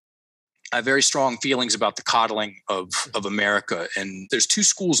 I have very strong feelings about the coddling of America. And there's two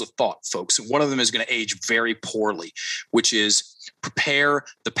schools of thought, folks. And one of them is going to age very poorly, which is prepare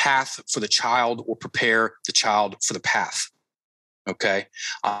the path for the child or prepare the child for the path. Okay.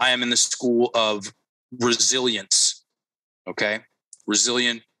 I am in the school of resilience. Okay.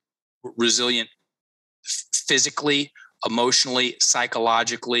 Resilient physically, emotionally,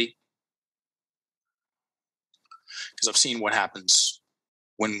 psychologically, because I've seen what happens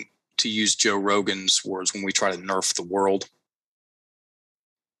when, to use Joe Rogan's words, when we try to nerf the world.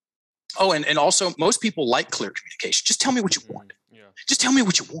 Oh, and also most people like clear communication. Just tell me what you want. Yeah. Just tell me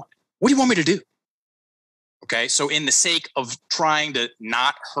what you want. What do you want me to do? Okay. So in the sake of trying to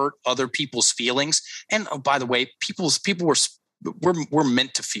not hurt other people's feelings, and oh, by the way, we're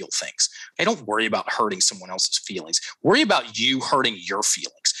meant to feel things. Hey, don't worry about hurting someone else's feelings. Worry about you hurting your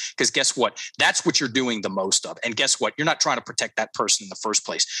feelings. Because guess what? That's what you're doing the most of. And guess what? You're not trying to protect that person in the first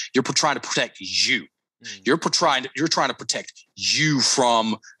place. You're trying to protect you. You're trying to protect you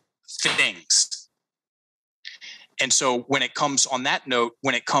from things. And so when it comes on that note,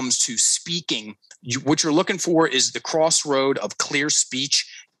 when it comes to speaking, what you're looking for is the crossroad of clear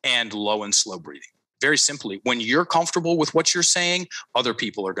speech and low and slow breathing. Very simply, when you're comfortable with what you're saying, other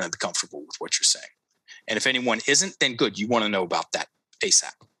people are going to be comfortable with what you're saying. And if anyone isn't, then good. You want to know about that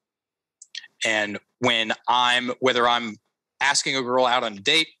ASAP. And whether I'm asking a girl out on a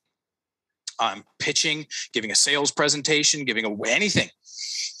date, I'm pitching, giving a sales presentation, giving away anything.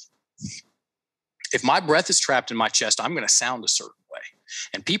 If my breath is trapped in my chest, I'm going to sound a certain way.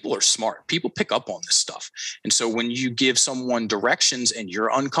 And people are smart. People pick up on this stuff. And so when you give someone directions and you're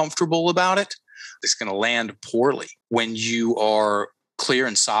uncomfortable about it, it's going to land poorly. When you are clear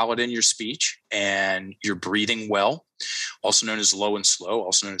and solid in your speech and you're breathing well, also known as low and slow,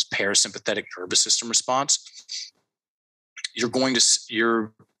 also known as parasympathetic nervous system response, you're good.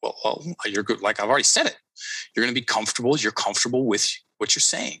 Like I've already said it, you're going to be comfortable. You're comfortable with what you're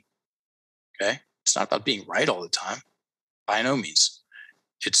saying. Okay. It's not about being right all the time. By no means.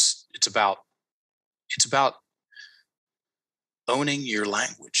 It's about owning your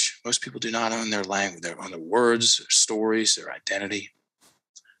language. Most people do not own their language. They own their words, their stories, their identity.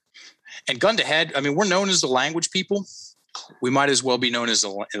 And gun to head, I mean, we're known as the language people. We might as well be known as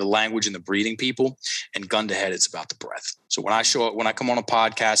the language and the breathing people. And gun to head, it's about the breath. So when I come on a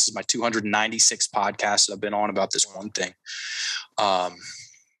podcast, it's my 296 podcast that I've been on about this one thing. I'm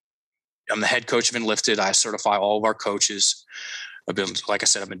the head coach of Enlifted. I certify all of our coaches. Like I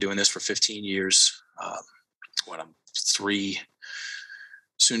said, I've been doing this for 15 years. I'm 3,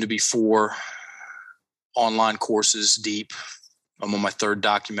 soon to be 4 online courses deep. I'm on my 3rd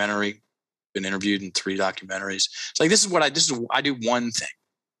documentary. Been interviewed in 3 documentaries. It's like, I do one thing.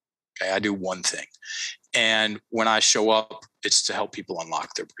 Okay, I do one thing. And when I show up, it's to help people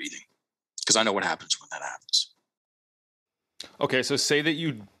unlock their breathing, because I know what happens when that happens. Okay, so say that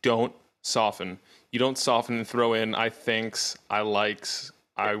you don't soften. You don't soften and throw in I thinks, I likes,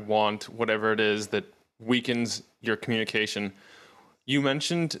 I want, whatever it is that weakens your communication. You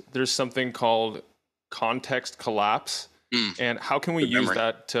mentioned there's something called context collapse. And how can we use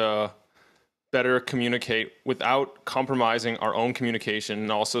that to better communicate without compromising our own communication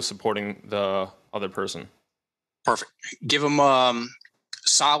and also supporting the other person? Perfect. Give them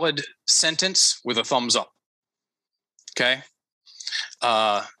solid sentence with a thumbs up. Okay.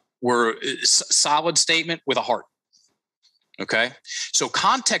 We're solid statement with a heart. Okay. So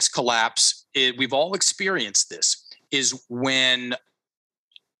context collapse, we've all experienced this, is when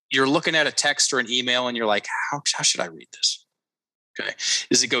you're looking at a text or an email and you're like, how should I read this? Okay.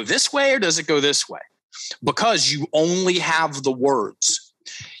 Does it go this way or does it go this way? Because you only have the words.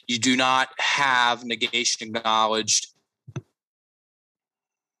 You do not have negation acknowledged,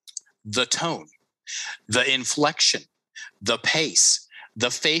 the tone, the inflection, the pace,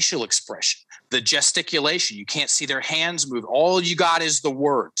 the facial expression, the gesticulation. You can't see their hands move. All you got is the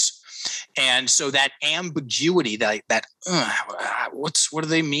words. And so that ambiguity, what do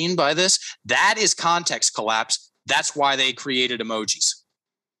they mean by this? That is context collapse. That's why they created emojis.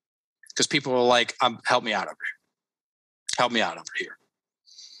 Because people are like, help me out over here. Help me out over here.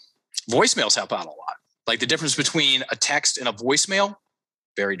 Voicemails help out a lot. Like the difference between a text and a voicemail,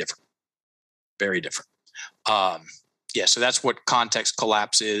 very different. Very different. So that's what context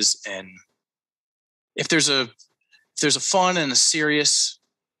collapse is. And if there's a fun and a serious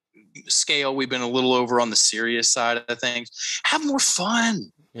scale, we've been a little over on the serious side of things. Have more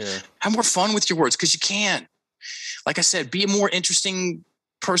fun. Yeah. Have more fun with your words, because you can. Like I said, be a more interesting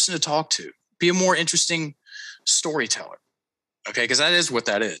person to talk to. Be a more interesting storyteller. Okay, because that is what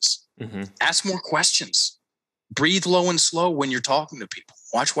that is. Mm-hmm. Ask more questions. Breathe low and slow when you're talking to people.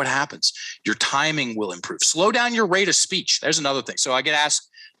 Watch what happens. Your timing will improve. Slow down your rate of speech. There's another thing. So I get asked,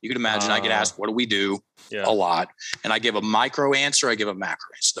 you can imagine, I get asked, what do we do? Yeah. A lot. And I give a micro answer. I give a macro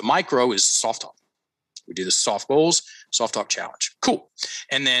answer. The micro is soft talk. We do the soft goals, soft talk challenge. Cool.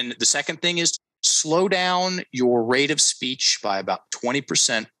 And then the second thing is slow down your rate of speech by about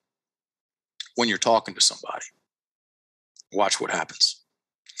 20% when you're talking to somebody. Watch what happens.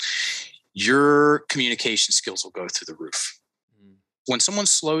 Your communication skills will go through the roof. When someone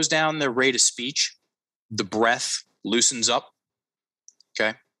slows down their rate of speech, the breath loosens up.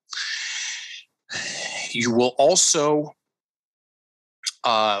 Okay. You will also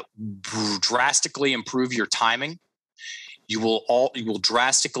drastically improve your timing. You will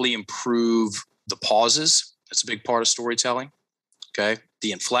drastically improve the pauses. That's a big part of storytelling. Okay.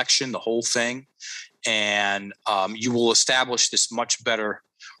 The inflection, the whole thing. And you will establish this much better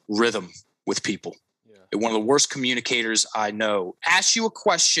rhythm with people. Yeah. One of the worst communicators I know asks you a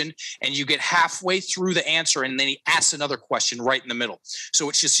question and you get halfway through the answer and then he asks another question right in the middle. So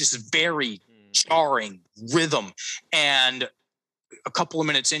it's just very jarring rhythm. And a couple of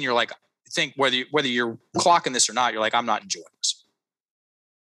minutes in, you're like, think whether you're clocking this or not, you're like, I'm not enjoying this.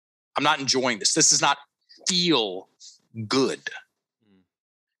 I'm not enjoying this. This does not feel good.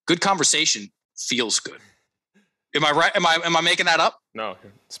 Good conversation feels good. Am I right? Am I making that up? No,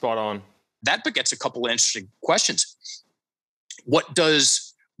 spot on. That begets a couple of interesting questions. What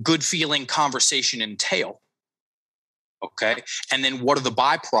does good feeling conversation entail? Okay. And then what are the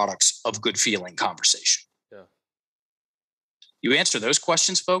byproducts of good feeling conversation? Yeah. You answer those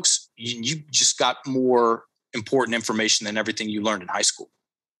questions, folks, you just got more important information than everything you learned in high school.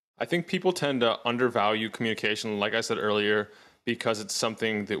 I think people tend to undervalue communication, like I said earlier, because it's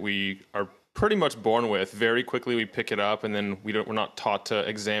something that we are pretty much born with. Very quickly we pick it up, and then we're not taught to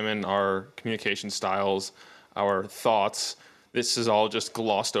examine our communication styles, our thoughts. This is all just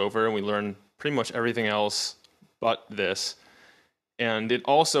glossed over, and we learn pretty much everything else but this. And it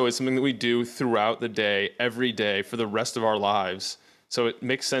also is something that we do throughout the day, every day, for the rest of our lives. So it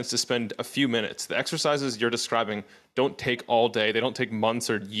makes sense to spend a few minutes. The exercises you're describing don't take all day. They don't take months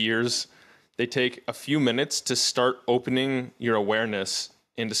or years. They take a few minutes to start opening your awareness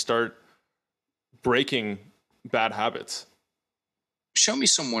and to start breaking bad habits. Show me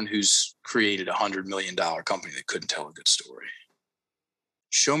someone who's created $100 million company that couldn't tell a good story.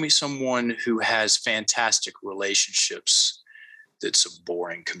 Show me someone who has fantastic relationships that's a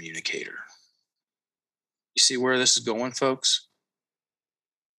boring communicator. You see where this is going, folks?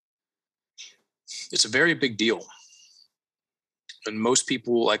 It's a very big deal. And most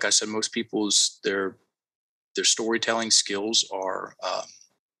people, like I said, most people's their storytelling skills are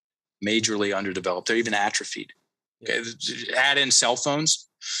majorly underdeveloped. They're even atrophied. Okay, add in cell phones.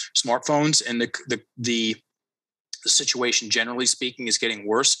 smartphones, and the situation, generally speaking, is getting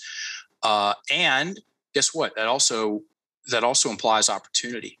worse. And guess what? That also implies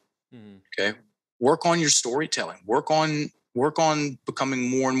opportunity. Okay, work on your storytelling. Work on becoming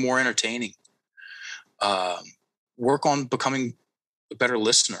more and more entertaining. Work on becoming a better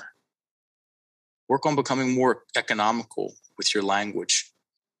listener. Work on becoming more economical with your language.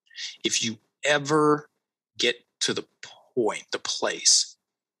 If you ever get to the place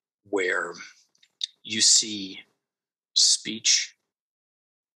where you see speech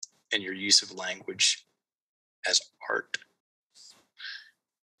and your use of language as art,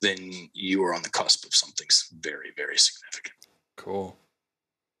 then you are on the cusp of something very, very significant. Cool.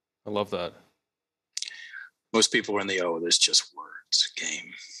 I love that. Most people are in the, there's just words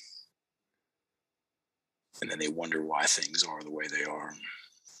game. And then they wonder why things are the way they are.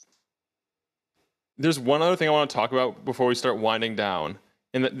 There's one other thing I want to talk about before we start winding down.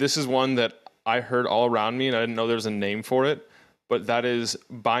 And this is one that I heard all around me, and I didn't know there was a name for it, but that is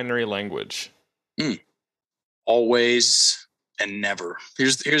binary language. Always and never.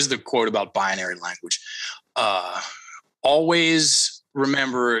 Here's the quote about binary language. Always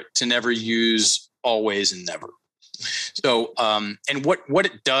remember to never use always and never. So, and what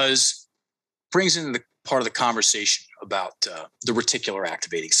it does brings into the part of the conversation about the reticular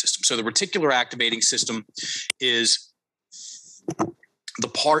activating system. So the reticular activating system is the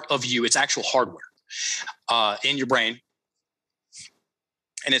part of you, it's actual hardware in your brain.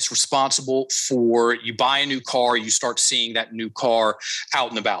 And it's responsible for, you buy a new car, you start seeing that new car out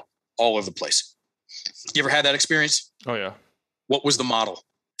and about all over the place. You ever had that experience? Oh, yeah. What was the model?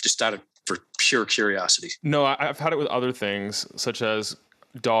 Just for pure curiosity. No, I've had it with other things, such as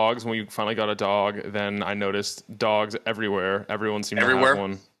dogs. When we finally got a dog, then I noticed dogs everywhere. Everyone seemed to have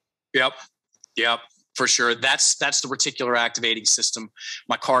one. Yep. For sure. That's the reticular activating system.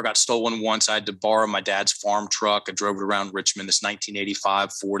 My car got stolen once. I had to borrow my dad's farm truck. I drove it around Richmond, this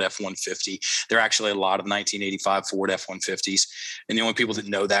 1985 Ford F-150. There are actually a lot of 1985 Ford F-150s. And the only people that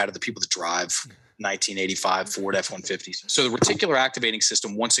know that are the people that drive 1985 Ford F-150s. So the reticular activating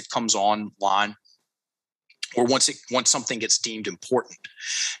system, once it comes online, or once something gets deemed important,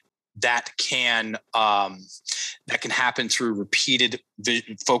 that can happen through repeated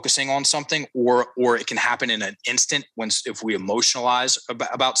focusing on something, or it can happen in an instant if we emotionalize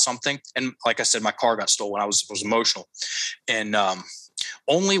about something. And like I said, my car got stolen. I was emotional, and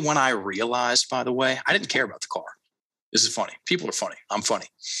only when I realized, by the way, I didn't care about the car. This is funny. People are funny. I'm funny.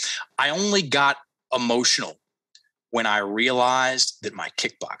 I only got emotional when I realized that my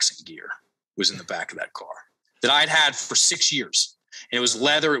kickboxing gear was in the back of that car that I'd had for 6 years. And it was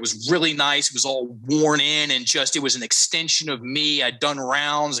leather. It was really nice. It was all worn in, and it was an extension of me. I'd done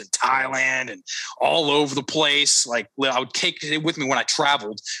rounds in Thailand and all over the place. Like, I would take it with me when I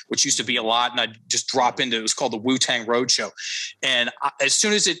traveled, which used to be a lot. And I'd just drop into, it was called the Wu-Tang Roadshow. And as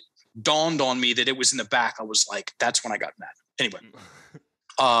soon as it dawned on me that it was in the back, I was like, that's when I got mad. Anyway,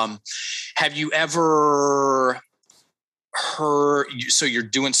 have you ever so you're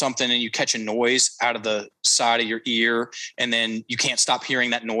doing something and you catch a noise out of the side of your ear, and then you can't stop hearing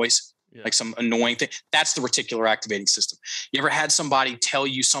that noise, like some annoying thing? That's the reticular activating system. You ever had somebody tell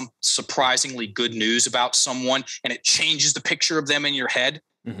you some surprisingly good news about someone, and it changes the picture of them in your head?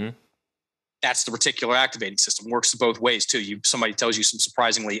 Mm-hmm. That's the reticular activating system. Works both ways too. Somebody tells you some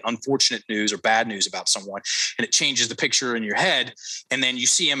surprisingly unfortunate news or bad news about someone, and it changes the picture in your head. And then you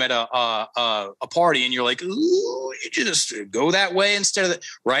see them at a party, and you're like, ooh, you just go that way instead of that,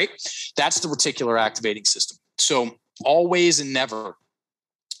 right? That's the reticular activating system. So always and never.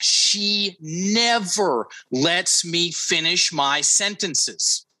 She never lets me finish my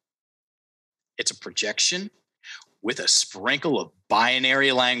sentences. It's a projection with a sprinkle of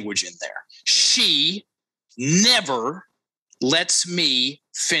binary language in there. She never lets me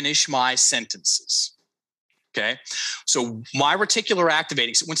finish my sentences. Okay. So my reticular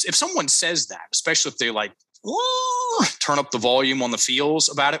activating, if someone says that, especially if they like, turn up the volume on the feels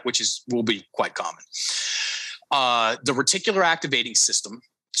about it, which will be quite common. The reticular activating system.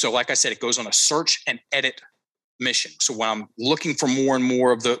 So like I said, it goes on a search and edit mission. So when I'm looking for more and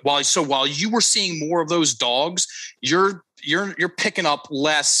more of while you were seeing more of those dogs, you're picking up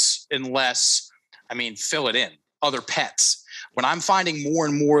less and less. I mean, fill it in, other pets. When I'm finding more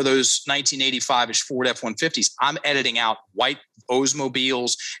and more of those 1985-ish Ford F-150s, I'm editing out white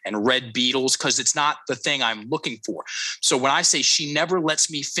Oldsmobiles and red Beetles because it's not the thing I'm looking for. So when I say she never lets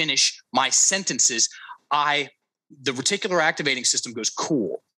me finish my sentences, the reticular activating system goes,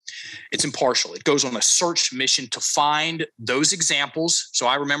 cool. It's impartial. It goes on a search mission to find those examples. So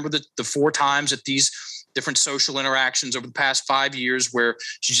I remember the 4 times that these different social interactions over the past 5 years where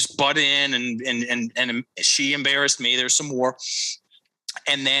she just butt in and she embarrassed me. There's some more.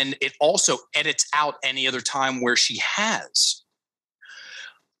 And then it also edits out any other time where she has,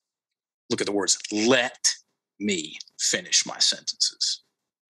 look at the words, let me finish my sentences.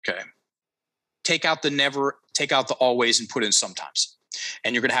 Okay. Take out the never, take out the always, and put in sometimes.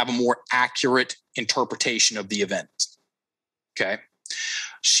 And you're going to have a more accurate interpretation of the event. Okay.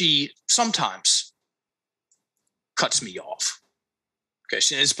 She sometimes cuts me off. Okay.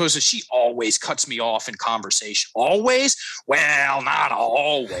 As opposed to she always cuts me off in conversation. Always? Well, not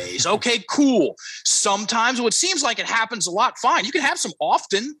always. Okay, cool. Sometimes, well, it seems like it happens a lot. Fine. You can have some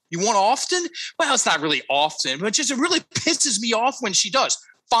often. You want often? Well, it's not really often, but it really pisses me off when she does.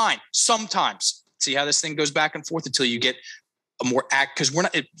 Fine. Sometimes. See how this thing goes back and forth until you get a more because we're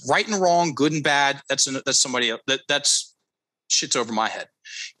not right and wrong, good and bad. That's somebody else. That's shit's over my head.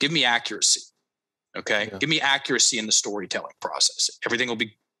 Give me accuracy. Okay. Yeah. Give me accuracy in the storytelling process. Everything will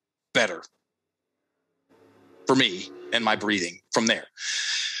be better for me and my breathing from there.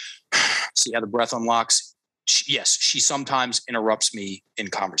 See how the breath unlocks? Yes. She sometimes interrupts me in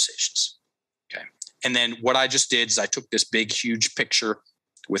conversations. Okay. And then what I just did is I took this big, huge picture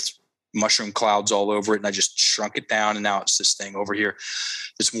with mushroom clouds all over it, and I just shrunk it down. And now it's this thing over here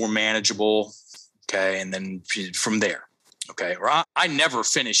that's more manageable. Okay. And then from there. Okay. Or I never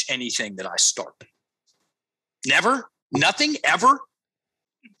finish anything that I start. Never? Nothing? Ever?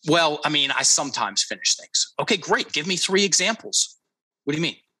 Well, I mean, I sometimes finish things. Okay, great. Give me 3 examples. What do you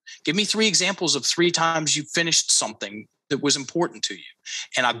mean? Give me 3 examples of 3 times you finished something that was important to you.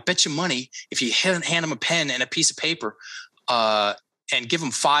 And I bet you money, if you hand them a pen and a piece of paper and give them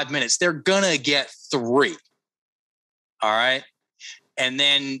 5 minutes, they're going to get 3. All right? And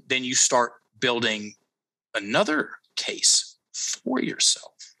then you start building another case for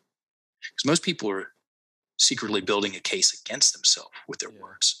yourself. Because most people are secretly building a case against themselves with their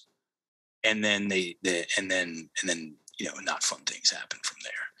words. And then not fun things happen from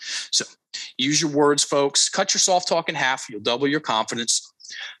there. So use your words, folks. Cut your soft talk in half. You'll double your confidence.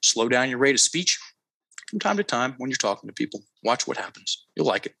 Slow down your rate of speech from time to time when you're talking to people. Watch what happens. You'll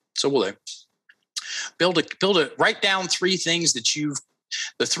like it. So will they. Write down 3 things the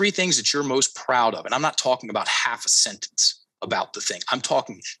 3 things that you're most proud of. And I'm not talking about half a sentence about the thing. I'm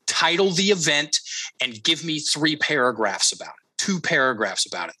talking title the event and give me 3 paragraphs about it, 2 paragraphs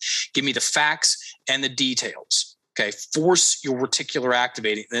about it. Give me the facts and the details. Okay. Force your reticular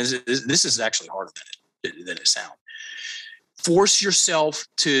activating. This is actually harder than it sounds. Force yourself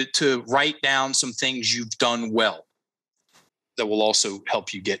to write down some things you've done well that will also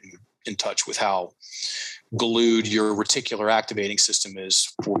help you get in touch with how glued your reticular activating system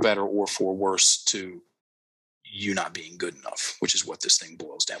is, for better or for worse, to you not being good enough, which is what this thing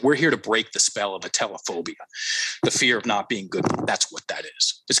boils down. We're here to break the spell of atelophobia, the fear of not being good enough. That's what that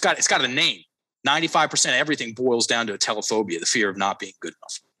is. It's got a name. 95% of everything boils down to atelophobia, the fear of not being good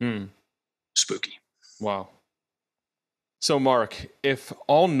enough. Spooky. Wow. So Mark, if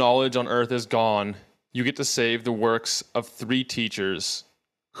all knowledge on earth is gone, you get to save the works of 3 teachers.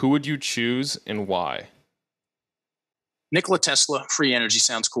 Who would you choose and why? Nikola Tesla, free energy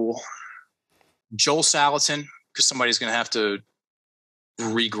sounds cool. Joel Salatin, because somebody's going to have to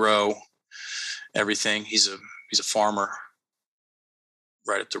regrow everything. He's a farmer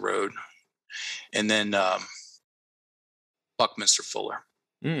right up the road. And then Buckminster Fuller.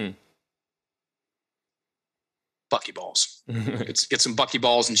 Buckyballs. Get some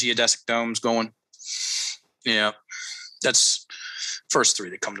buckyballs and geodesic domes going. Yeah, that's first 3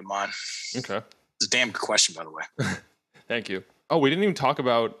 that come to mind. Okay. It's a damn good question, by the way. Thank you. Oh, we didn't even talk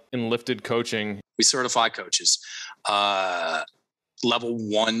about Enlifted coaching. We certify coaches. Level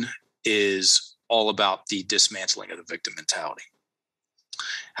 1 is all about the dismantling of the victim mentality.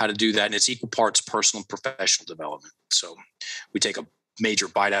 How to do that, and it's equal parts personal and professional development. So we take a major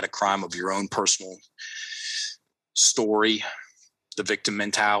bite out of crime of your own personal story, the victim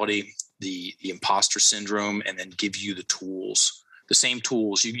mentality, the imposter syndrome, and then give you the tools. The same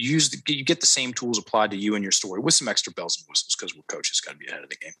tools you get the same tools applied to you and your story with some extra bells and whistles, because we're coaches, got to be ahead of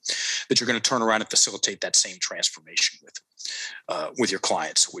the game, that you're going to turn around and facilitate that same transformation with your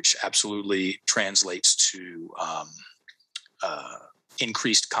clients, which absolutely translates to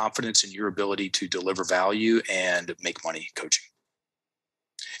increased confidence in your ability to deliver value and make money coaching.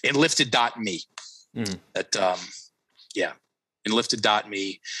 Enlifted.me.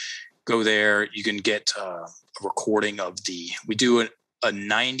 Enlifted.me. Go there. You can get a recording of we do a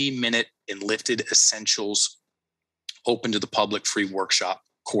 90-minute Enlifted Essentials open to the public free workshop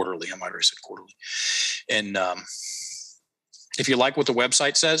quarterly. I might have said quarterly. And if you like what the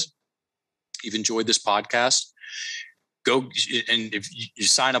website says, you've enjoyed this podcast, go, and if you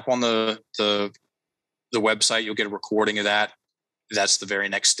sign up on the website, you'll get a recording of that. That's the very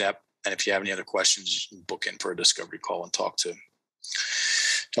next step. And if you have any other questions, you can book in for a discovery call and talk to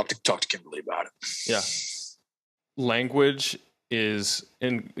Kimberly about it. Yeah. Language leads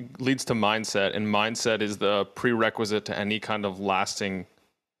to mindset, and mindset is the prerequisite to any kind of lasting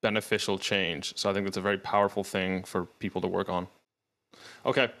beneficial change. So I think that's a very powerful thing for people to work on.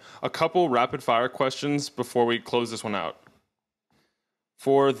 Okay, a couple rapid fire questions before we close this one out.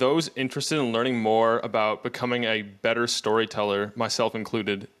 For those interested in learning more about becoming a better storyteller, myself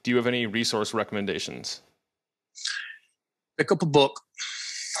included, do you have any resource recommendations? Pick up a book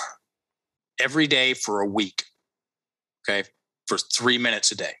every day for a week, okay, for 3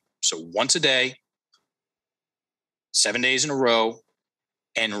 minutes a day. So once a day, 7 days in a row,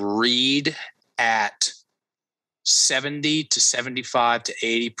 and read at 70 to 75 to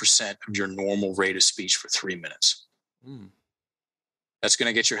 80% of your normal rate of speech for 3 minutes. That's going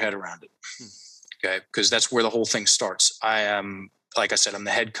to get your head around it. Okay. Because that's where the whole thing starts. I am, like I said, I'm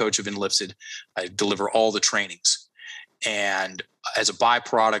the head coach of Enlifted. I deliver all the trainings. And as a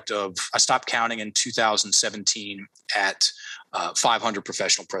byproduct of, I stopped counting in 2017 at 500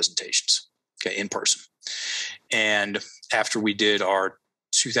 professional presentations, okay, in person. And after we did our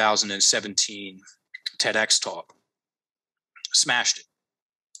 2017 TEDx talk, smashed it.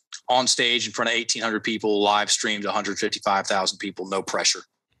 On stage in front of 1,800 people, live streamed 155,000 people, no pressure.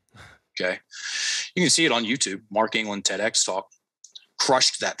 Okay. You can see it on YouTube. Mark England TEDx talk,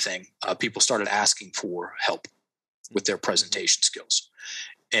 crushed that thing. People started asking for help with their presentation skills.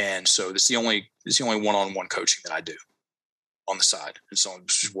 And so this is the only one-on-one coaching that I do on the side. It's on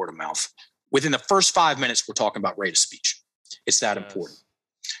just word of mouth. Within the first 5 minutes, we're talking about rate of speech. It's that important.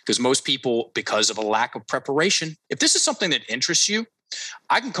 Because most people, because of a lack of preparation, if this is something that interests you,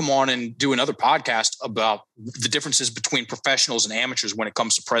 I can come on and do another podcast about the differences between professionals and amateurs when it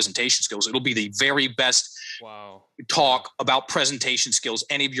comes to presentation skills. It'll be the very best talk about presentation skills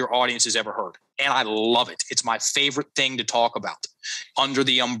any of your audience has ever heard. And I love it. It's my favorite thing to talk about under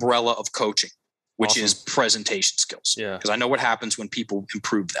the umbrella of coaching, which is presentation skills. Yeah. Because I know what happens when people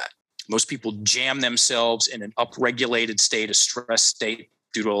improve that. Most people jam themselves in an upregulated state, a stress state,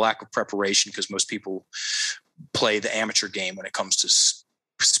 due to a lack of preparation, because most people play the amateur game when it comes to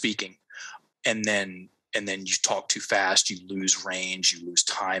speaking. And then you talk too fast, you lose range, you lose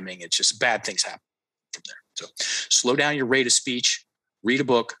timing. It's just bad things happen from there. So slow down your rate of speech, read a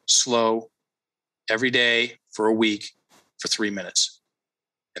book, slow, every day for a week for 3 minutes.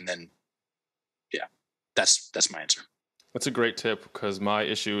 And then, yeah, that's my answer. That's a great tip, because my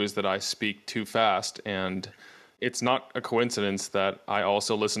issue is that I speak too fast, and it's not a coincidence that I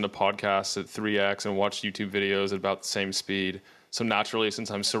also listen to podcasts at 3x and watch YouTube videos at about the same speed. So naturally,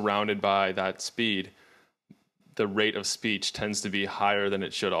 since I'm surrounded by that speed, the rate of speech tends to be higher than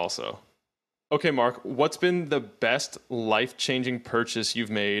it should also. Okay, Mark, what's been the best life-changing purchase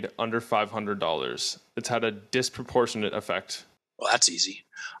you've made under $500 that's had a disproportionate effect? Well, that's easy.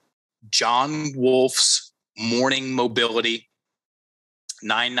 John Wolf's Morning Mobility,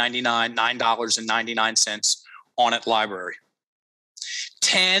 $9.99 on it library.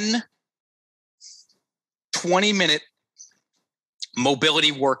 10 20-minute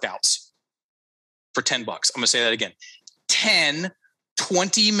mobility workouts for $10. I'm going to say that again. 10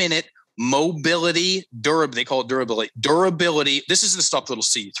 20-minute mobility durability. They call it durability. This is the stuff that'll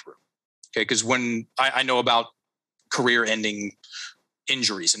see you through. Okay. Because when I know about career ending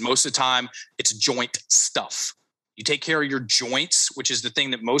injuries, and most of the time it's joint stuff. You take care of your joints, which is the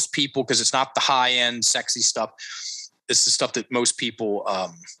thing that most people, because it's not the high end sexy stuff. It's the stuff that most people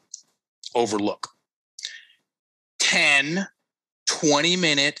overlook. 10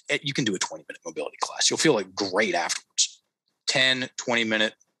 20-minute, you can do a 20-minute mobility class. You'll feel like great afterwards. 10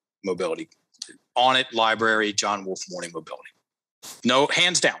 20-minute mobility on it library, John Wolf Morning Mobility. No,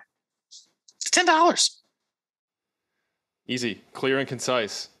 hands down. It's $10. Easy, clear and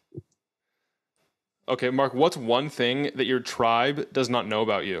concise. Okay, Mark, what's one thing that your tribe does not know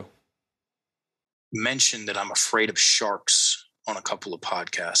about you? Mentioned that I'm afraid of sharks on a couple of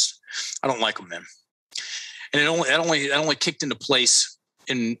podcasts. I don't like them, man. And it only kicked into place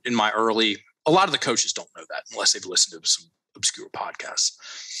in my early. A lot of the coaches don't know that unless they've listened to some obscure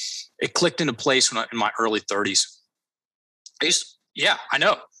podcasts. It clicked into place in my early 30s. I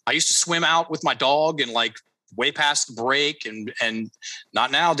know. I used to swim out with my dog and like way past the break, and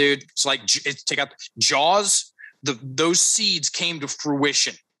not now, dude. It's like take out Jaws. Those seeds came to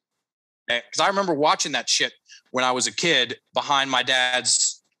fruition. Because I remember watching that shit when I was a kid behind my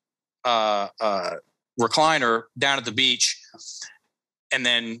dad's recliner down at the beach, and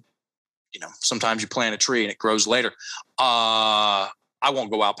then sometimes you plant a tree and it grows later. I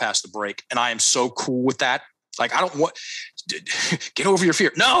won't go out past the break. And I am so cool with that. Like, I don't want, get over your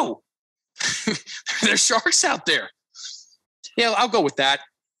fear. No, there's sharks out there. Yeah, I'll go with that.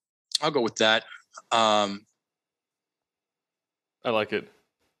 I like it.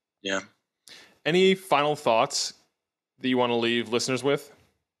 Yeah. Any final thoughts that you want to leave listeners with?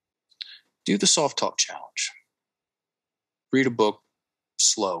 Do the soft talk challenge. Read a book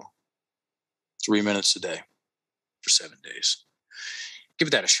slow, 3 minutes a day for 7 days. Give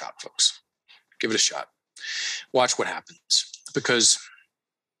that a shot, folks. Give it a shot. Watch what happens, because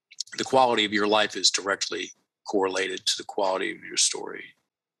the quality of your life is directly correlated to the quality of your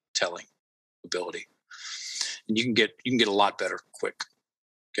storytelling ability. And you can get a lot better quick.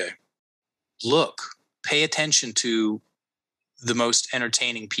 Okay. Look, pay attention to the most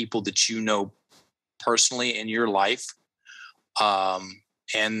entertaining people that you know personally in your life, and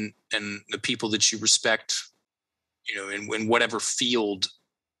the people that you respect, in whatever field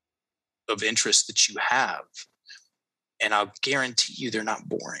of interest that you have. And I'll guarantee you they're not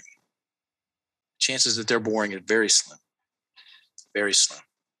boring. Chances that they're boring are very slim. Very slim.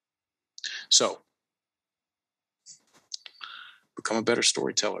 So become a better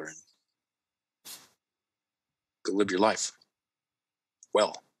storyteller and go live your life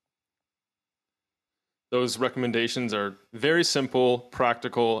well. Those recommendations are very simple,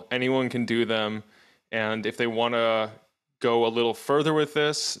 practical. Anyone can do them. And if they want to go a little further with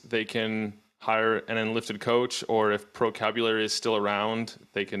this, they can hire an Enlifted coach, or if Procabulary is still around,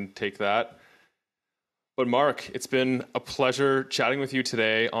 they can take that. But Mark, it's been a pleasure chatting with you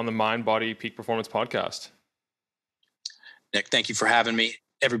today on the Mind, Body, Peak Performance podcast. Nick, thank you for having me.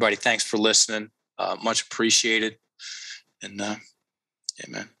 Everybody, thanks for listening. Much appreciated. And yeah,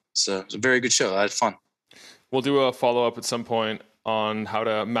 man, it's a very good show. I had fun. We'll do a follow-up at some point on how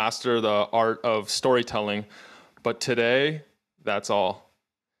to master the art of storytelling. But today, that's all.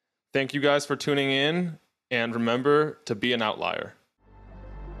 Thank you guys for tuning in, and remember to be an outlier.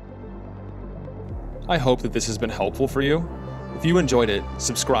 I hope that this has been helpful for you. If you enjoyed it,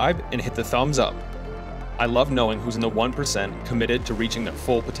 subscribe and hit the thumbs up. I love knowing who's in the 1% committed to reaching their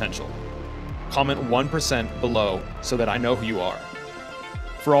full potential. Comment 1% below so that I know who you are.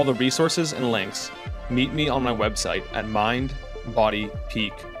 For all the resources and links, meet me on my website at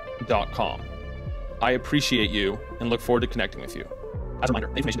mindbodypeak.com. I appreciate you and look forward to connecting with you. As a reminder,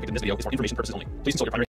 the information depicted in this video is for information purposes only. Please consult your primary